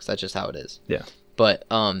how it works. That's just how it is. Yeah. But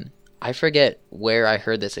I forget where I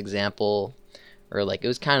heard this example, or like it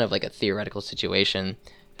was kind of like a theoretical situation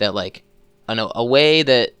that like, I know a way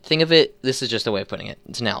that think of it. This is just a way of putting it.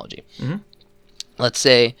 It's an analogy. Mm-hmm. Let's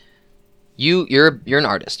say you're an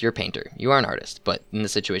artist. You're a painter. You are an artist, but in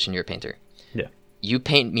this situation, you're a painter. Yeah. You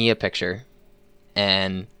paint me a picture,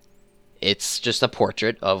 and it's just a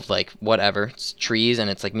portrait of like whatever. It's trees and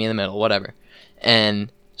it's like me in the middle, whatever.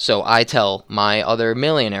 And so I tell my other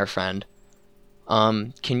millionaire friend,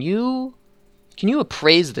 can you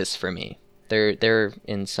appraise this for me? They're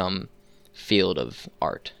in some field of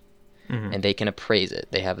art, and they can appraise it.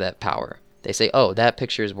 They have that power. They say, oh, that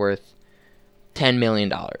picture is worth $10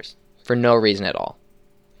 million for no reason at all.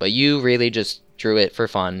 But you really just drew it for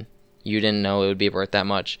fun. You didn't know it would be worth that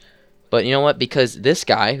much. But you know what? Because this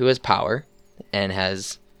guy who has power and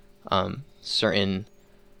has certain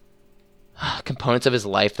components of his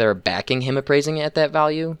life that are backing him appraising it at that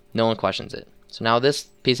value, no one questions it. So now this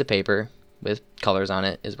piece of paper with colors on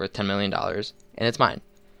it is worth $10 million, and it's mine.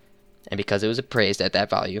 And because it was appraised at that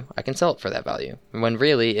value, I can sell it for that value. When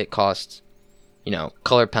really it costs,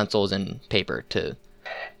 colored pencils and paper to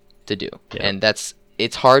do. Yeah. And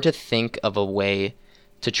it's hard to think of a way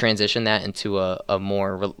to transition that into a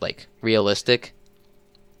more realistic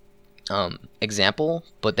example,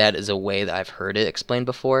 but that is a way that I've heard it explained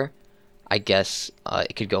before. I guess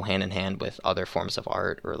it could go hand in hand with other forms of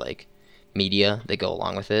art or like media that go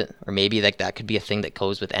along with it, or maybe like that could be a thing that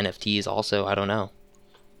goes with NFTs also. I don't know.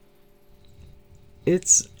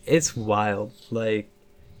 It's wild. Like,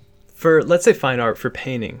 for, let's say, fine art, for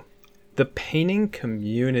painting, the painting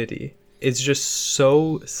community is just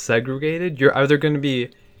so segregated. You're either going to be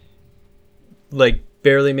like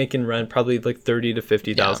barely making rent, probably like $30,000 to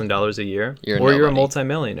 $50,000 a year, or you're a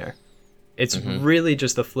multimillionaire. It's really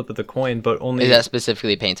just a flip of the coin, but only. Is that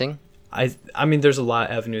specifically painting? I mean, there's a lot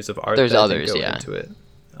of avenues of art There's that others, I think go into it.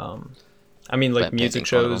 I mean, like, But music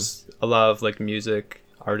painting's one of shows, a lot of like music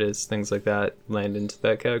artists, things like that land into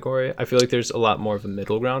that category. I feel like there's a lot more of a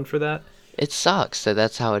middle ground for that. It sucks that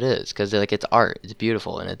that's how it is, because like it's art, it's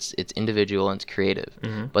beautiful, and it's individual and it's creative.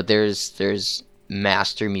 But there's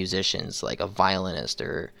master musicians, like a violinist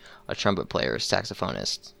or a trumpet player, or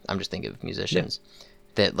saxophonist. I'm just thinking of musicians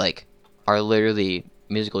that like are literally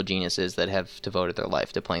musical geniuses that have devoted their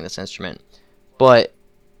life to playing this instrument. But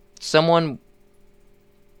someone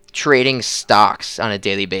trading stocks on a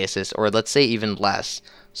daily basis, or let's say even less,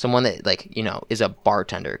 someone that like, you know, is a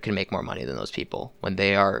bartender can make more money than those people when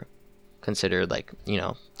they are considered like, you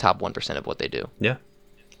know, top 1% of what they do. Yeah.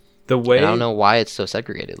 The way, and I don't know why it's so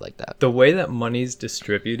segregated like that. The way that money's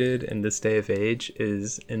distributed in this day of age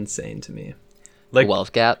is insane to me. Like,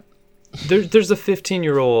 wealth gap. There's a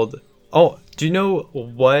 15-year-old. Oh, do you know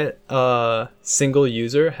what single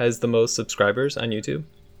user has the most subscribers on YouTube?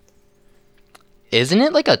 Isn't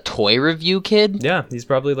it like a toy review kid? Yeah, he's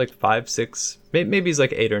probably like 5, 6, maybe he's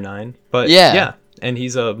like 8 or 9. But yeah, and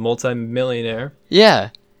he's a multi-millionaire. Yeah.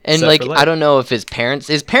 And like, I don't know if his parents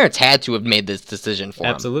had to have made this decision for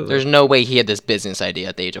him. Absolutely. There's no way he had this business idea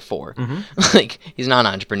at the age of 4. Like, he's not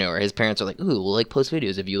an entrepreneur. His parents are like, ooh, we'll like post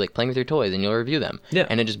videos of you like playing with your toys and you'll review them. Yeah.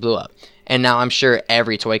 And it just blew up. And now I'm sure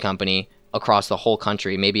every toy company across the whole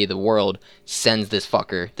country, maybe the world, sends this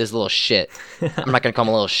fucker, this little shit. I'm not going to call him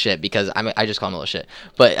a little shit because I just call him a little shit.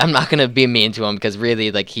 But I'm not going to be mean to him because really,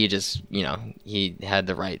 like, he just, you know, he had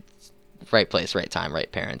the right place, right time,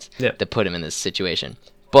 right parents that put him in this situation.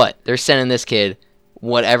 But they're sending this kid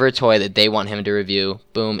whatever toy that they want him to review.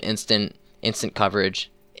 Boom, instant coverage.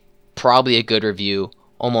 Probably a good review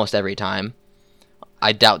almost every time.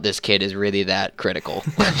 I doubt this kid is really that critical.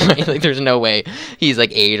 Right? Like, there's no way he's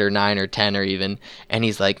like 8 or 9 or 10 or even. And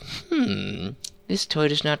he's like, this toy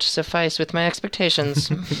does not suffice with my expectations.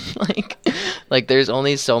 like there's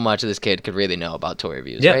only so much this kid could really know about toy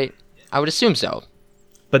reviews, right? I would assume so.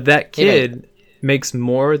 But that kid makes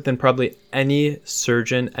more than probably any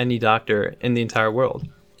surgeon, any doctor in the entire world.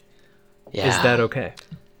 Yeah. Is that okay?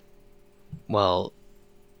 Well,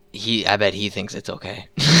 I bet he thinks it's okay.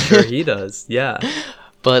 Sure he does. Yeah.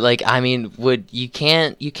 But like, I mean, you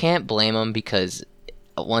can't blame him, because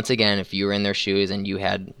once again, if you were in their shoes and you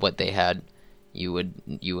had what they had, you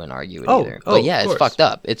wouldn't argue it either. But yeah, it's fucked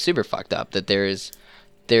up. It's super fucked up that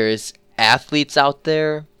there's athletes out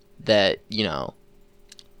there that, you know,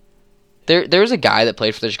 There's a guy that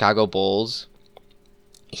played for the Chicago Bulls.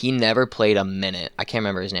 He never played a minute. I can't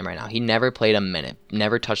remember his name right now. He never played a minute.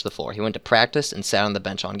 Never touched the floor. He went to practice and sat on the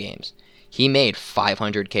bench on games. He made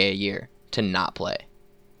 $500K a year to not play.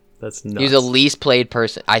 That's nuts. He was the least played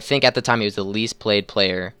person. I think at the time he was the least played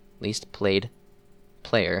player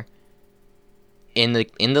in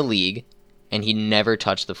the league, and he never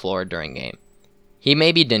touched the floor during game. He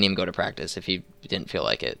maybe didn't even go to practice if he didn't feel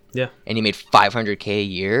like it. Yeah. And he made $500K a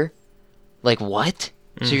year? Like, what?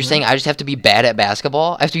 So you're saying I just have to be bad at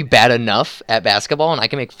basketball? I have to be bad enough at basketball and I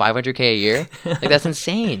can make $500K a year? Like, that's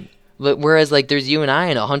insane. But whereas, like, there's you and I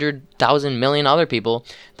and 100,000 million other people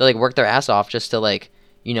that, like, work their ass off just to, like,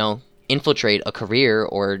 you know, infiltrate a career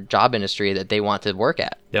or job industry that they want to work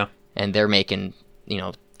at. Yeah. And they're making, you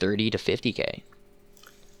know, 30 to 50K.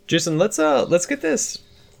 Jayson, let's get this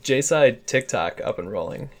J-Side TikTok up and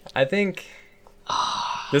rolling. I think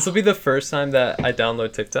this will be the first time that I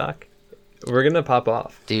download TikTok. We're gonna pop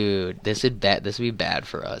off, dude. This would be bad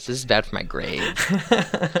for us. This is bad for my grades,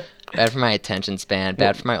 bad for my attention span,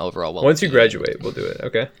 bad for my overall well-being. Once you graduate, we'll do it.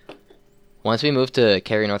 Okay. Once we move to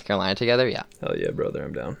Cary, North Carolina together, yeah. Hell yeah, brother,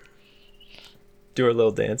 I'm down. Do our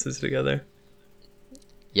little dances together.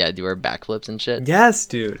 Yeah, do our backflips and shit. Yes,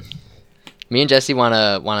 dude. Me and Jesse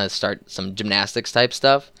wanna start some gymnastics type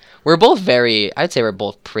stuff. I'd say we're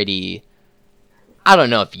both pretty. I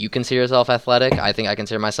don't know if you consider yourself athletic. I think I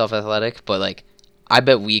consider myself athletic, but like, I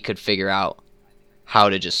bet we could figure out how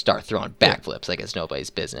to just start throwing backflips like it's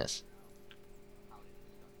nobody's business.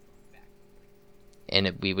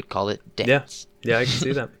 And we would call it dance. Yeah, I can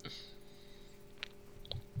see that.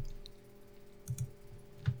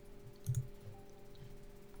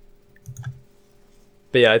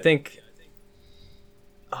 But yeah, I think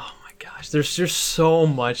gosh, there's just so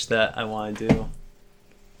much that I want to do.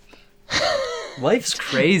 Life's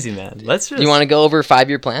crazy, man. Let's just. Do you want to go over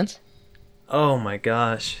 5-year plans? Oh my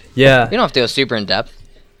gosh. Yeah. You don't have to go super in depth.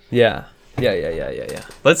 Yeah.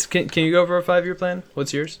 Let's. Can you go over a 5-year plan?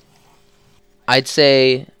 What's yours? I'd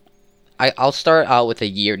say I'll start out with a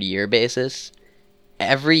year-to-year basis.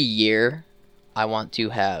 Every year, I want to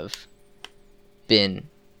have been.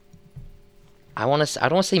 I don't want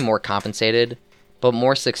to say more compensated, but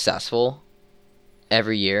more successful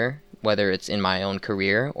every year, whether it's in my own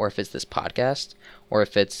career or if it's this podcast or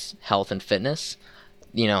if it's health and fitness.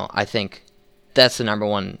 You know, I think that's the number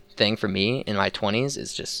one thing for me in my 20s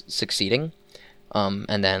is just succeeding.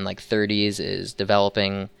 And then like 30s is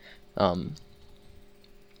developing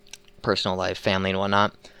personal life, family and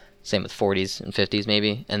whatnot. Same with 40s and 50s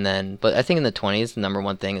maybe. And then, but I think in the 20s, the number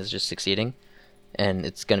one thing is just succeeding. And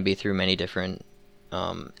it's going to be through many different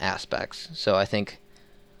aspects. So I think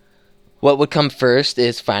what would come first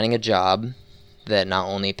is finding a job that not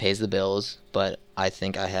only pays the bills, but I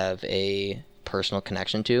think I have a personal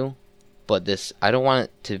connection to. But this, I don't want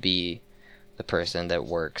it to be the person that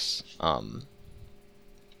works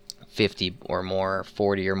 50 or more,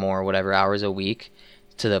 40 or more, whatever hours a week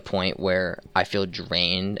to the point where I feel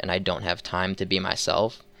drained and I don't have time to be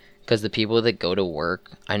myself. Because the people that go to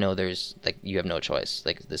work, I know there's, like, you have no choice.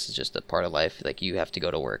 Like, this is just a part of life. Like, you have to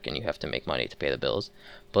go to work and you have to make money to pay the bills.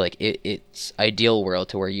 But, like, it's ideal world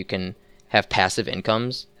to where you can have passive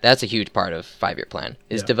incomes. That's a huge part of 5-year plan,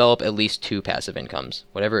 is develop at least 2 passive incomes.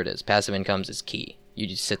 Whatever it is. Passive incomes is key. You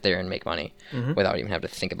just sit there and make money without even having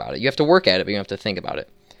to think about it. You have to work at it, but you don't have to think about it.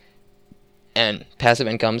 And passive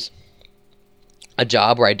incomes, a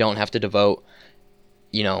job where I don't have to devote,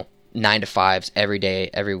 9 to 5s every day,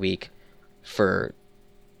 every week for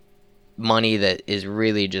money that is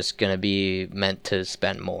really just going to be meant to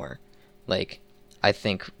spend more. Like, I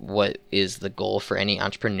think what is the goal for any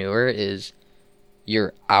entrepreneur is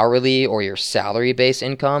your hourly or your salary-based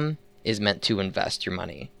income is meant to invest your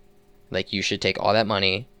money. Like, you should take all that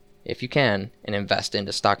money, if you can, and invest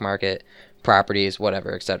into stock market, properties,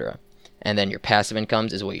 whatever, etc. And then your passive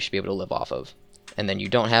incomes is what you should be able to live off of. And then you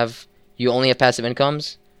only have passive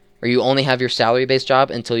incomes, or you only have your salary-based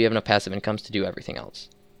job until you have enough passive incomes to do everything else.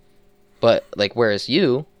 But, like, whereas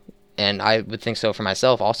you, and I would think so for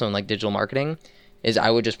myself also in, like, digital marketing, is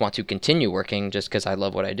I would just want to continue working just because I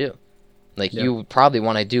love what I do. Like, you probably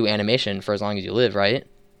want to do animation for as long as you live, right?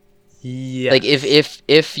 Yeah. Like,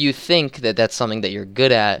 if you think that that's something that you're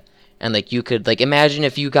good at, and, like, you could, like, imagine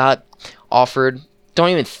if you got offered, don't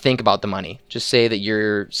even think about the money. Just say that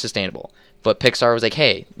you're sustainable. But Pixar was like,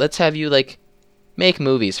 hey, let's have you, like, make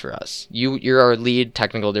movies for us. You're our lead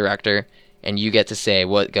technical director, and you get to say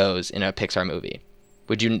what goes in a Pixar movie.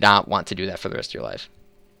 Would you not want to do that for the rest of your life?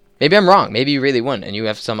 Maybe I'm wrong. Maybe you really wouldn't, and you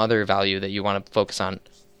have some other value that you want to focus on.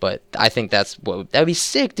 But I think that'd be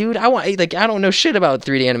sick, dude. I don't know shit about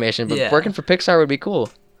 3D animation, but working for Pixar would be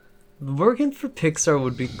cool. Working for Pixar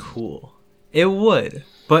would be cool. It would,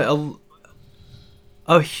 but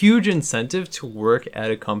a huge incentive to work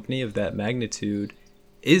at a company of that magnitude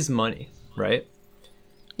is money, right?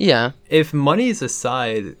 Yeah. If money is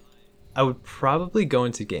aside, I would probably go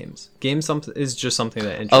into games. Games is just something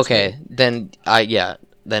that interests me. Okay,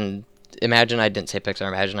 then imagine I didn't say Pixar.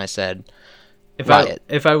 Imagine I said Riot.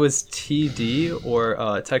 If I was TD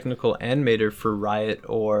or technical animator for Riot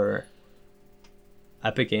or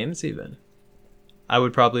Epic Games even, I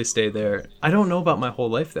would probably stay there. I don't know about my whole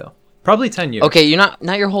life though. Probably 10 years. Okay, you're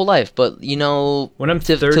not your whole life, but when I'm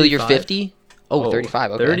till you're 50. Oh,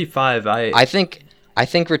 35. Okay. 35. I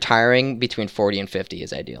think retiring between 40 and 50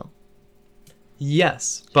 is ideal.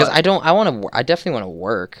 Yes, because I definitely want to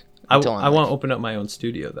work. I want to open up my own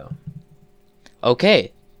studio though.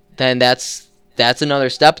 Okay, then that's another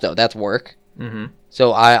step though. That's work. Mm-hmm.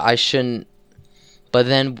 So I shouldn't. But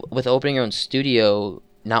then with opening your own studio,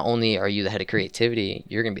 not only are you the head of creativity,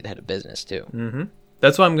 you're gonna be the head of business too. Mm-hmm.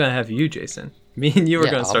 That's why I'm gonna have you, Jason. Me and you are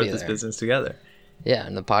gonna start this business together. Yeah,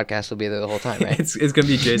 and the podcast will be there the whole time, right? it's gonna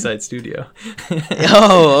be Jayside Studio.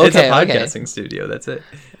 Oh, okay. It's a podcasting studio. That's it.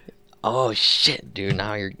 Oh shit, dude!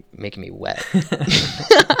 Now you're making me wet.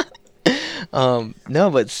 No,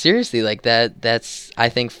 but seriously, like that's I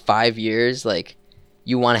think 5 years. Like,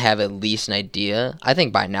 you want to have at least an idea. I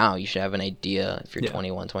think by now you should have an idea if you're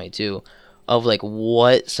 21, 22, of like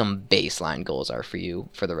what some baseline goals are for you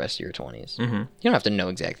for the rest of your 20s. Mm-hmm. You don't have to know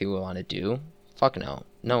exactly what you want to do. Fuck no.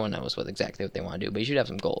 No one knows exactly what they want to do, but you should have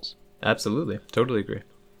some goals. Absolutely. Totally agree.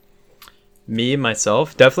 Me,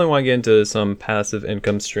 myself, definitely want to get into some passive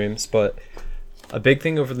income streams, but a big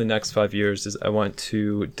thing over the next 5 years is I want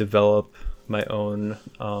to develop my own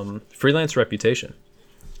freelance reputation.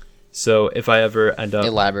 So if I ever end up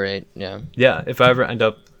Elaborate. Yeah. yeah, if I ever end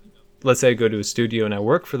up, let's say I go to a studio and I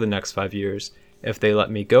work for the next 5 years, if they let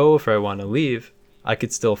me go, if I want to leave, I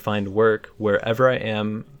could still find work wherever I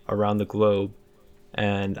am around the globe,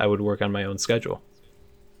 and I would work on my own schedule.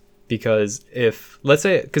 Because if, let's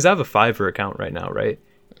say, because I have a Fiverr account right now, right?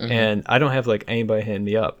 Mm-hmm. And I don't have like anybody hitting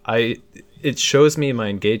me up. It shows me my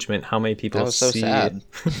engagement, how many people That was so see sad.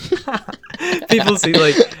 people see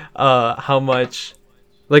like how much,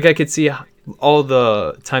 like I could see all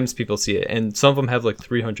the times people see it, and some of them have like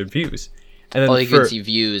 300 views. And then Well, you can see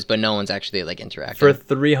views, but no one's actually like interacting. for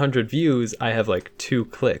 300 views, I have like 2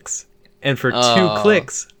 clicks. And for 2 Oh.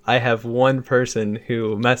 clicks, I have one person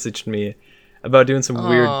who messaged me about doing some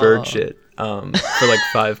weird bird shit for like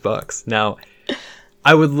 $5. Now,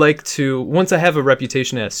 I would like to, once I have a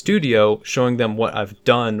reputation at a studio, showing them what I've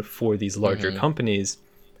done for these larger companies,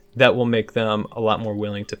 that will make them a lot more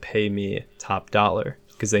willing to pay me top dollar,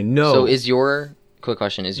 because they know. So is your, quick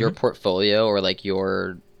question, is your portfolio or like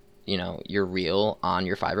your, you know, your reel on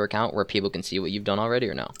your Fiverr account where people can see what you've done already,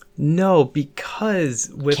 or no? No, because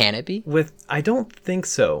with Can it be? I don't think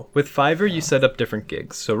so. With Fiverr, you set up different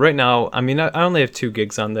gigs. So right now, I mean, I only have 2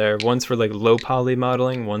 gigs on there. One's for like low poly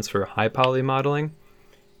modeling, one's for high poly modeling.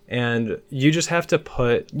 And you just have to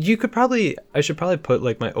put, I should probably put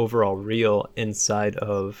like my overall reel inside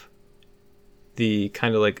of the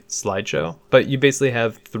kind of like slideshow. But you basically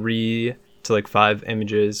have 3 to like 5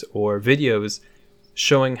 images or videos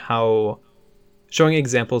showing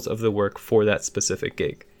examples of the work for that specific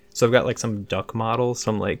gig. So I've got like some duck models,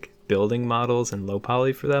 some like building models and low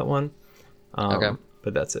poly for that one. Okay.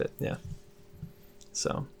 But that's it. Yeah.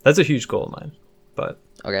 So that's a huge goal of mine. But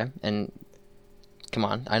Okay, and come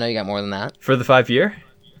on, I know you got more than that. for the 5 year?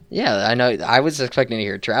 Yeah, I know. I was expecting to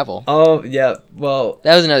hear travel. Oh yeah. Well,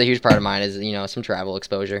 That was another huge part of mine is, you know, some travel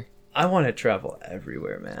exposure. I want to travel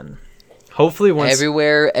everywhere, man. Hopefully once.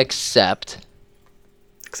 Everywhere except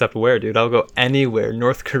Except where, dude? I'll go anywhere.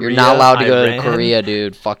 North Korea. you're not allowed to go to Iran. Korea,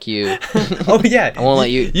 dude. Fuck you. Oh yeah. I won't let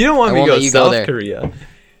you. You don't want I me to won't go let you go South there. Korea.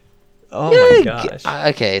 Oh my gosh.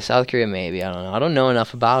 Okay, South Korea maybe. I don't know. I don't know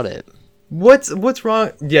enough about it. What's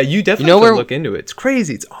wrong? Yeah, you definitely know should where- look into it. It's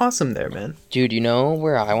crazy. It's awesome there, man. Dude, you know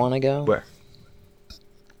where I want to go? Where?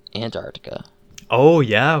 Antarctica. Oh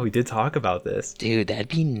yeah, we did talk about this. Dude, that'd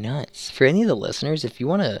be nuts. For any of the listeners, if you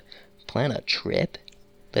want to plan a trip,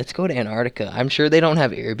 let's go to Antarctica. I'm sure they don't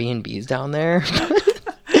have Airbnbs down there.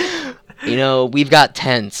 You know, we've got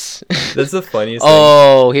tents. That's the funniest thing.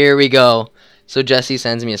 Oh, here we go. So Jesse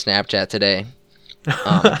sends me a Snapchat today.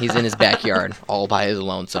 He's in his backyard, all by his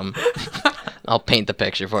lonesome. I'll paint the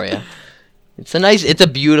picture for you. It's a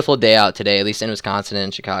beautiful day out today, at least in Wisconsin and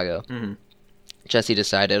in Chicago. Mm-hmm. Jesse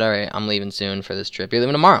decided, all right, I'm leaving soon for this trip. You're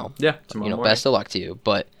leaving tomorrow. Yeah, tomorrow You know, morning. best of luck to you.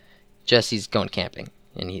 But Jesse's going camping,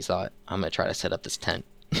 and he thought, I'm gonna try to set up this tent.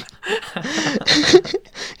 He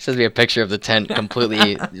sends me a picture of the tent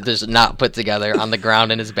completely just not put together on the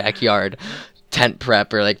ground in his backyard. Tent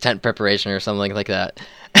prep or like tent preparation or something like that.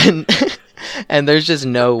 And there's just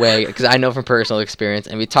no way, because I know from personal experience,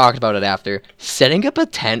 and we talked about it after, setting up a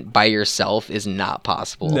tent by yourself is not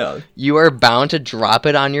possible. No. You are bound to drop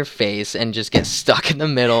it on your face and just get stuck in the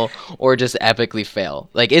middle or just epically fail.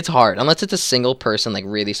 Like, it's hard. Unless it's a single person, like,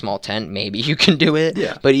 really small tent, maybe you can do it.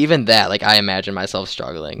 Yeah. But even that, like, I imagine myself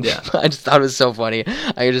struggling. Yeah. I just thought it was so funny.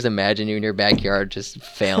 I could just imagine you in your backyard just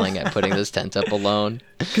failing at putting this tent up alone.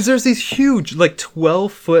 Because there's these huge, like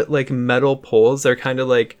 12-foot, like metal poles. They're kind of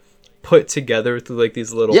like put together through like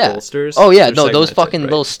these little bolsters. Oh yeah, They're no, those segmented, fucking right?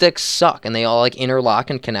 little sticks suck, and they all like interlock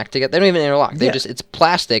and connect together. They don't even interlock. They Yeah. just it's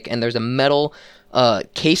plastic, and there's a metal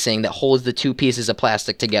casing that holds the 2 pieces of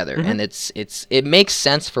plastic together, Mm-hmm. and it makes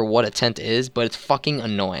sense for what a tent is, but it's fucking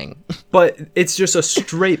annoying. But it's just a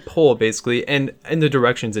straight pole basically, and in the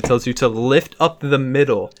directions it tells you to lift up the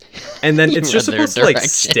middle, and then it's just read their supposed to like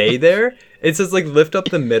directions. stay there. It says like lift up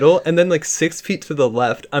the middle, and then like 6 feet to the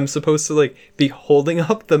left, I'm supposed to like be holding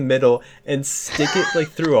up the middle and stick it like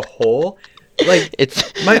through a hole. Like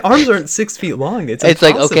It's my arms aren't 6 feet long. It's it's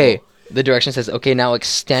like impossible. okay, the direction says okay, now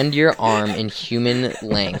extend your arm in human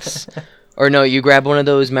lengths. Or no, you grab one of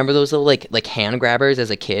those. Remember those little like hand grabbers as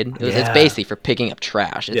a kid? It's Yeah. basically for picking up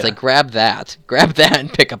trash. It's Yeah. like grab that,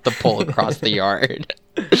 and pick up the pole across the yard.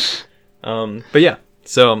 But yeah,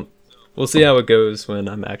 so we'll see how it goes when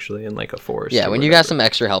I'm actually in like a forest. Yeah, or when you got whatever. some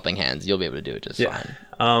extra helping hands, you'll be able to do it just Yeah.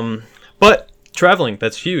 fine. But traveling,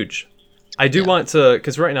 that's huge. I do want to,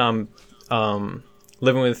 because right now I'm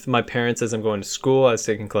living with my parents as I'm going to school. I was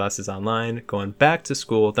taking classes online, going back to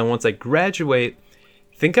school. Then once I graduate,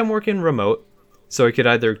 I think I'm working remote. So I could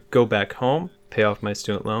either go back home, pay off my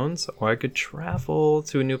student loans, or I could travel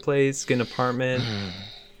to a new place, get an apartment.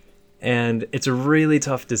 And it's a really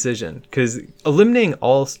tough decision because eliminating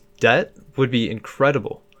all debt would be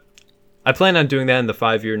incredible. I plan on doing that in the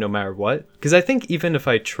 5 year no matter what. Because I think even if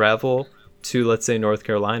I travel to, let's say, North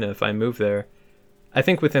Carolina, if I move there, I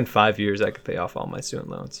think within 5 years I could pay off all my student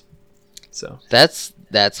loans. So that's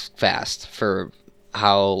fast for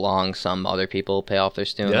how long some other people pay off their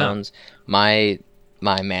student loans. My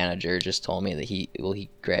manager just told me that he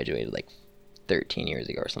graduated like 13 years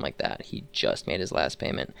ago or something like that. He just made his last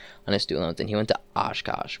payment on his student loans, and he went to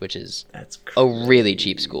Oshkosh, which is a really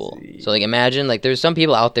cheap school. So like imagine like there's some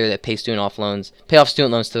people out there that pay off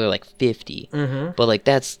student loans till they're like 50. But like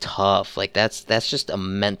that's tough. Like that's just a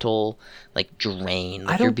mental like drain.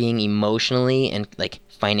 Like you're being emotionally and like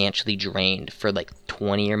financially drained for like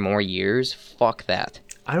 20 or more years. Fuck that.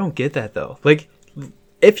 I don't get that though. Like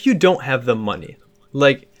if you don't have the money,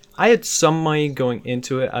 like I had some money going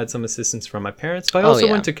into it. I had some assistance from my parents, but I also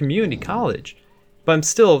went to community college. But I'm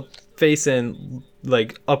still facing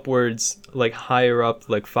like upwards, like higher up,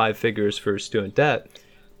 like 5 figures for student debt.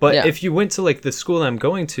 But if you went to like the school I'm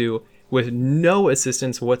going to with no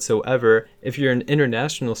assistance whatsoever, if you're an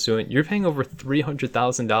international student, you're paying over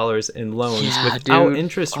 $300,000 in loans without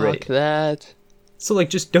interest rate. That. So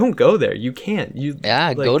like, just don't go there. You can't.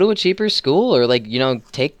 Go to a cheaper school or like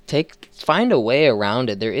find a way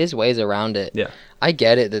around it. There is ways around it. Yeah, I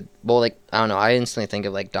get it. That I don't know. I instantly think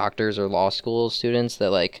of like doctors or law school students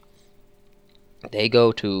that like they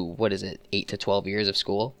go to 8 to 12 years of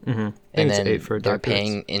school, and then they're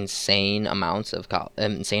paying insane amounts of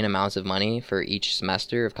money for each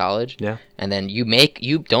semester of college. Yeah, and then you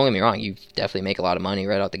don't get me wrong, you definitely make a lot of money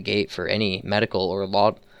right out the gate for any medical or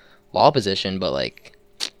law position, but like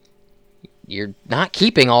you're not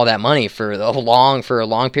keeping all that money for a long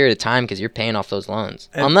period of time because you're paying off those loans,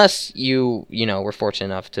 unless you were fortunate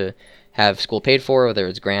enough to have school paid for, whether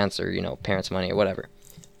it's grants or parents' money or whatever.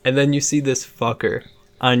 And then you see this fucker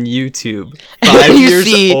on YouTube, 5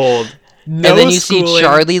 years old, no and then you schooling. See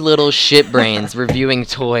Charlie Little shitbrains reviewing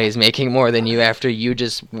toys, making more than you after you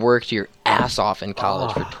just worked your ass off in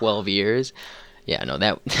college for 12 years. Yeah, no,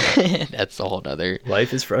 that's a whole nother...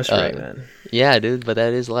 Life is frustrating, man. Yeah, dude, but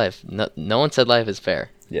that is life. No one said life is fair.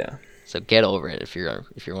 Yeah. So get over it if you're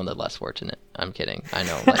one of the less fortunate. I'm kidding. I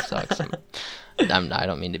know life sucks. I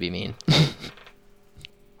don't mean to be mean.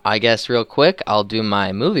 I guess real quick, I'll do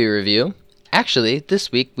my movie review. Actually,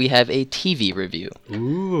 this week we have a TV review.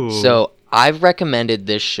 Ooh. So I've recommended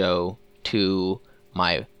this show to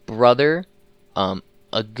my brother,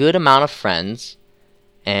 a good amount of friends,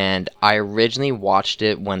 and I originally watched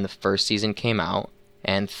it when the first season came out,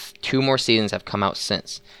 and 2 more seasons have come out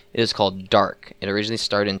since. It is called Dark. It originally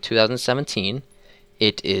started in 2017.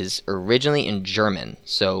 It is originally in German,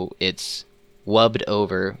 so it's wubbed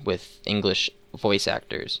over with English voice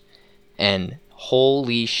actors. And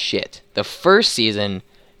holy shit, the first season,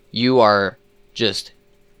 you are just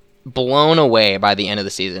blown away by the end of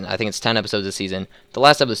the season. I think it's 10 episodes a season. The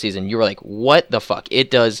last episode of the season, you were like, what the fuck?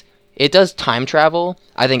 It does time travel.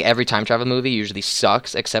 I think every time travel movie usually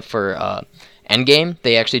sucks, except for Endgame.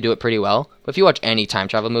 They actually do it pretty well. But if you watch any time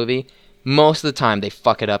travel movie, most of the time they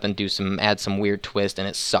fuck it up and add some weird twist, and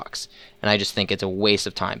it sucks. And I just think it's a waste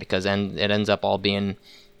of time because then it ends up all being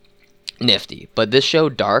nifty. But this show,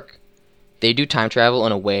 Dark, they do time travel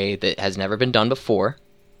in a way that has never been done before,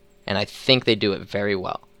 and I think they do it very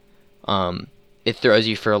well. It throws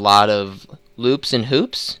you for a lot of loops and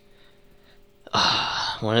hoops.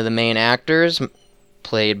 One of the main actors,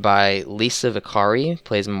 played by Lisa Vicari,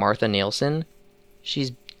 plays Martha Nielsen.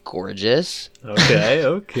 She's gorgeous. Okay.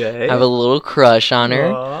 I have a little crush on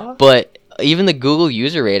her. Aww. But even the Google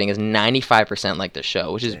user rating is 95% like the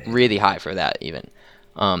show, which is really high for that even.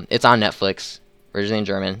 It's on Netflix, originally in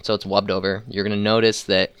German, so it's wubbed over. You're going to notice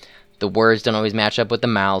that the words don't always match up with the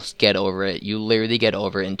mouths. Get over it. You literally get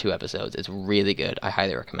over it in 2 episodes. It's really good. I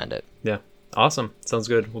highly recommend it. Yeah. Awesome. Sounds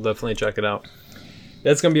good. We'll definitely check it out.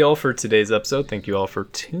 That's going to be all for today's episode. Thank you all for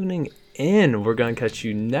tuning in. We're going to catch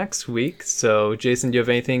you next week. So, Jason, do you have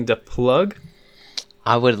anything to plug?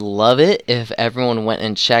 I would love it if everyone went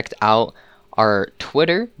and checked out our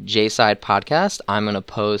Twitter, Jayside Podcast. I'm going to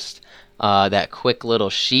post that quick little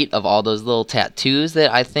sheet of all those little tattoos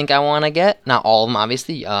that I think I want to get. Not all of them,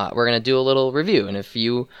 obviously. We're going to do a little review. And if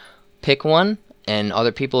you pick one and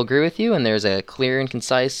other people agree with you and there's a clear and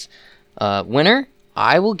concise winner,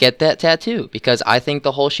 I will get that tattoo because I think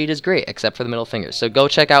the whole sheet is great except for the middle finger. So go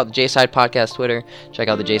check out the Jayside Podcast Twitter. Check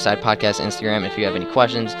out the Jayside Podcast Instagram if you have any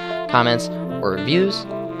questions, comments, or reviews.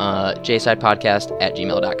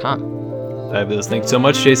 jaysidepodcast@gmail.com. Fabulous. Thanks so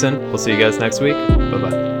much, Jason. We'll see you guys next week.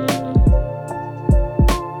 Bye-bye.